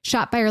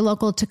 Shop by your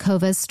local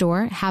Tecovas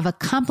store, have a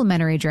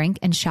complimentary drink,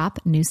 and shop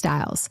new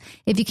styles.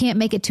 If you can't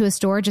make it to a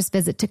store, just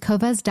visit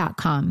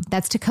tecovas.com.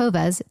 That's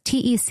Tecovas,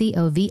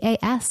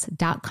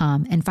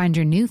 TECOVAS.com, and find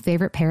your new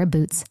favorite pair of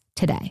boots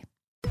today.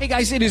 Hey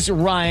guys, it is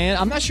Ryan.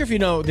 I'm not sure if you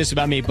know this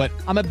about me, but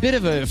I'm a bit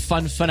of a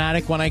fun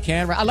fanatic when I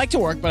can. I like to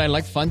work, but I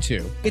like fun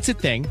too. It's a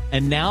thing.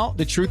 And now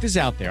the truth is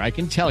out there. I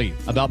can tell you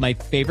about my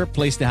favorite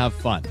place to have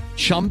fun.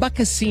 Chumba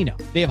Casino.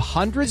 They have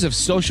hundreds of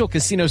social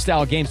casino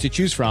style games to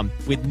choose from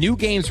with new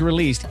games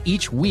released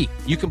each week.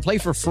 You can play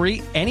for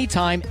free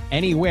anytime,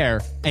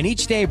 anywhere. And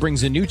each day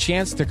brings a new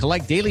chance to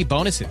collect daily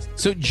bonuses.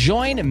 So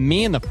join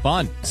me in the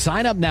fun.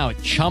 Sign up now at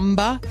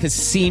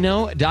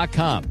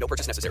ChumbaCasino.com. No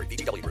purchase necessary.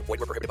 VGW Group. Void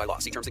where prohibited by law.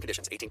 See terms and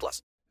conditions.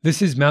 18+.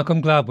 This is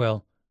Malcolm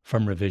Gladwell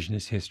from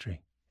Revisionist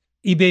History.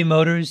 eBay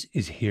Motors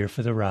is here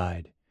for the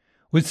ride.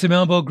 With some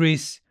elbow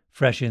grease,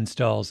 fresh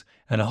installs,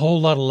 and a whole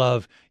lot of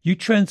love, you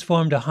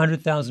transformed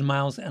 100,000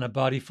 miles and a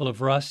body full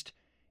of rust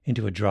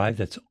into a drive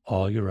that's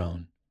all your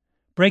own.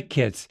 Brake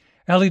kits,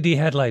 LED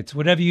headlights,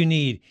 whatever you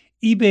need,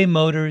 eBay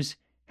Motors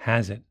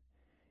has it.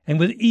 And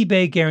with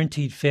eBay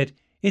Guaranteed Fit,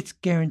 it's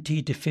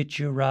guaranteed to fit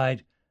your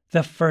ride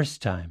the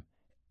first time,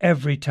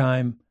 every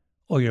time,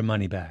 or your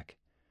money back.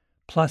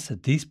 Plus,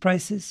 at these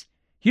prices,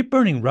 you're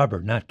burning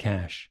rubber, not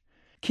cash.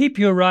 Keep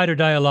your ride or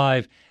die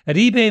alive at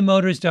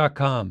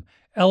ebaymotors.com.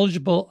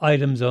 Eligible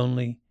items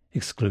only.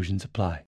 Exclusions apply.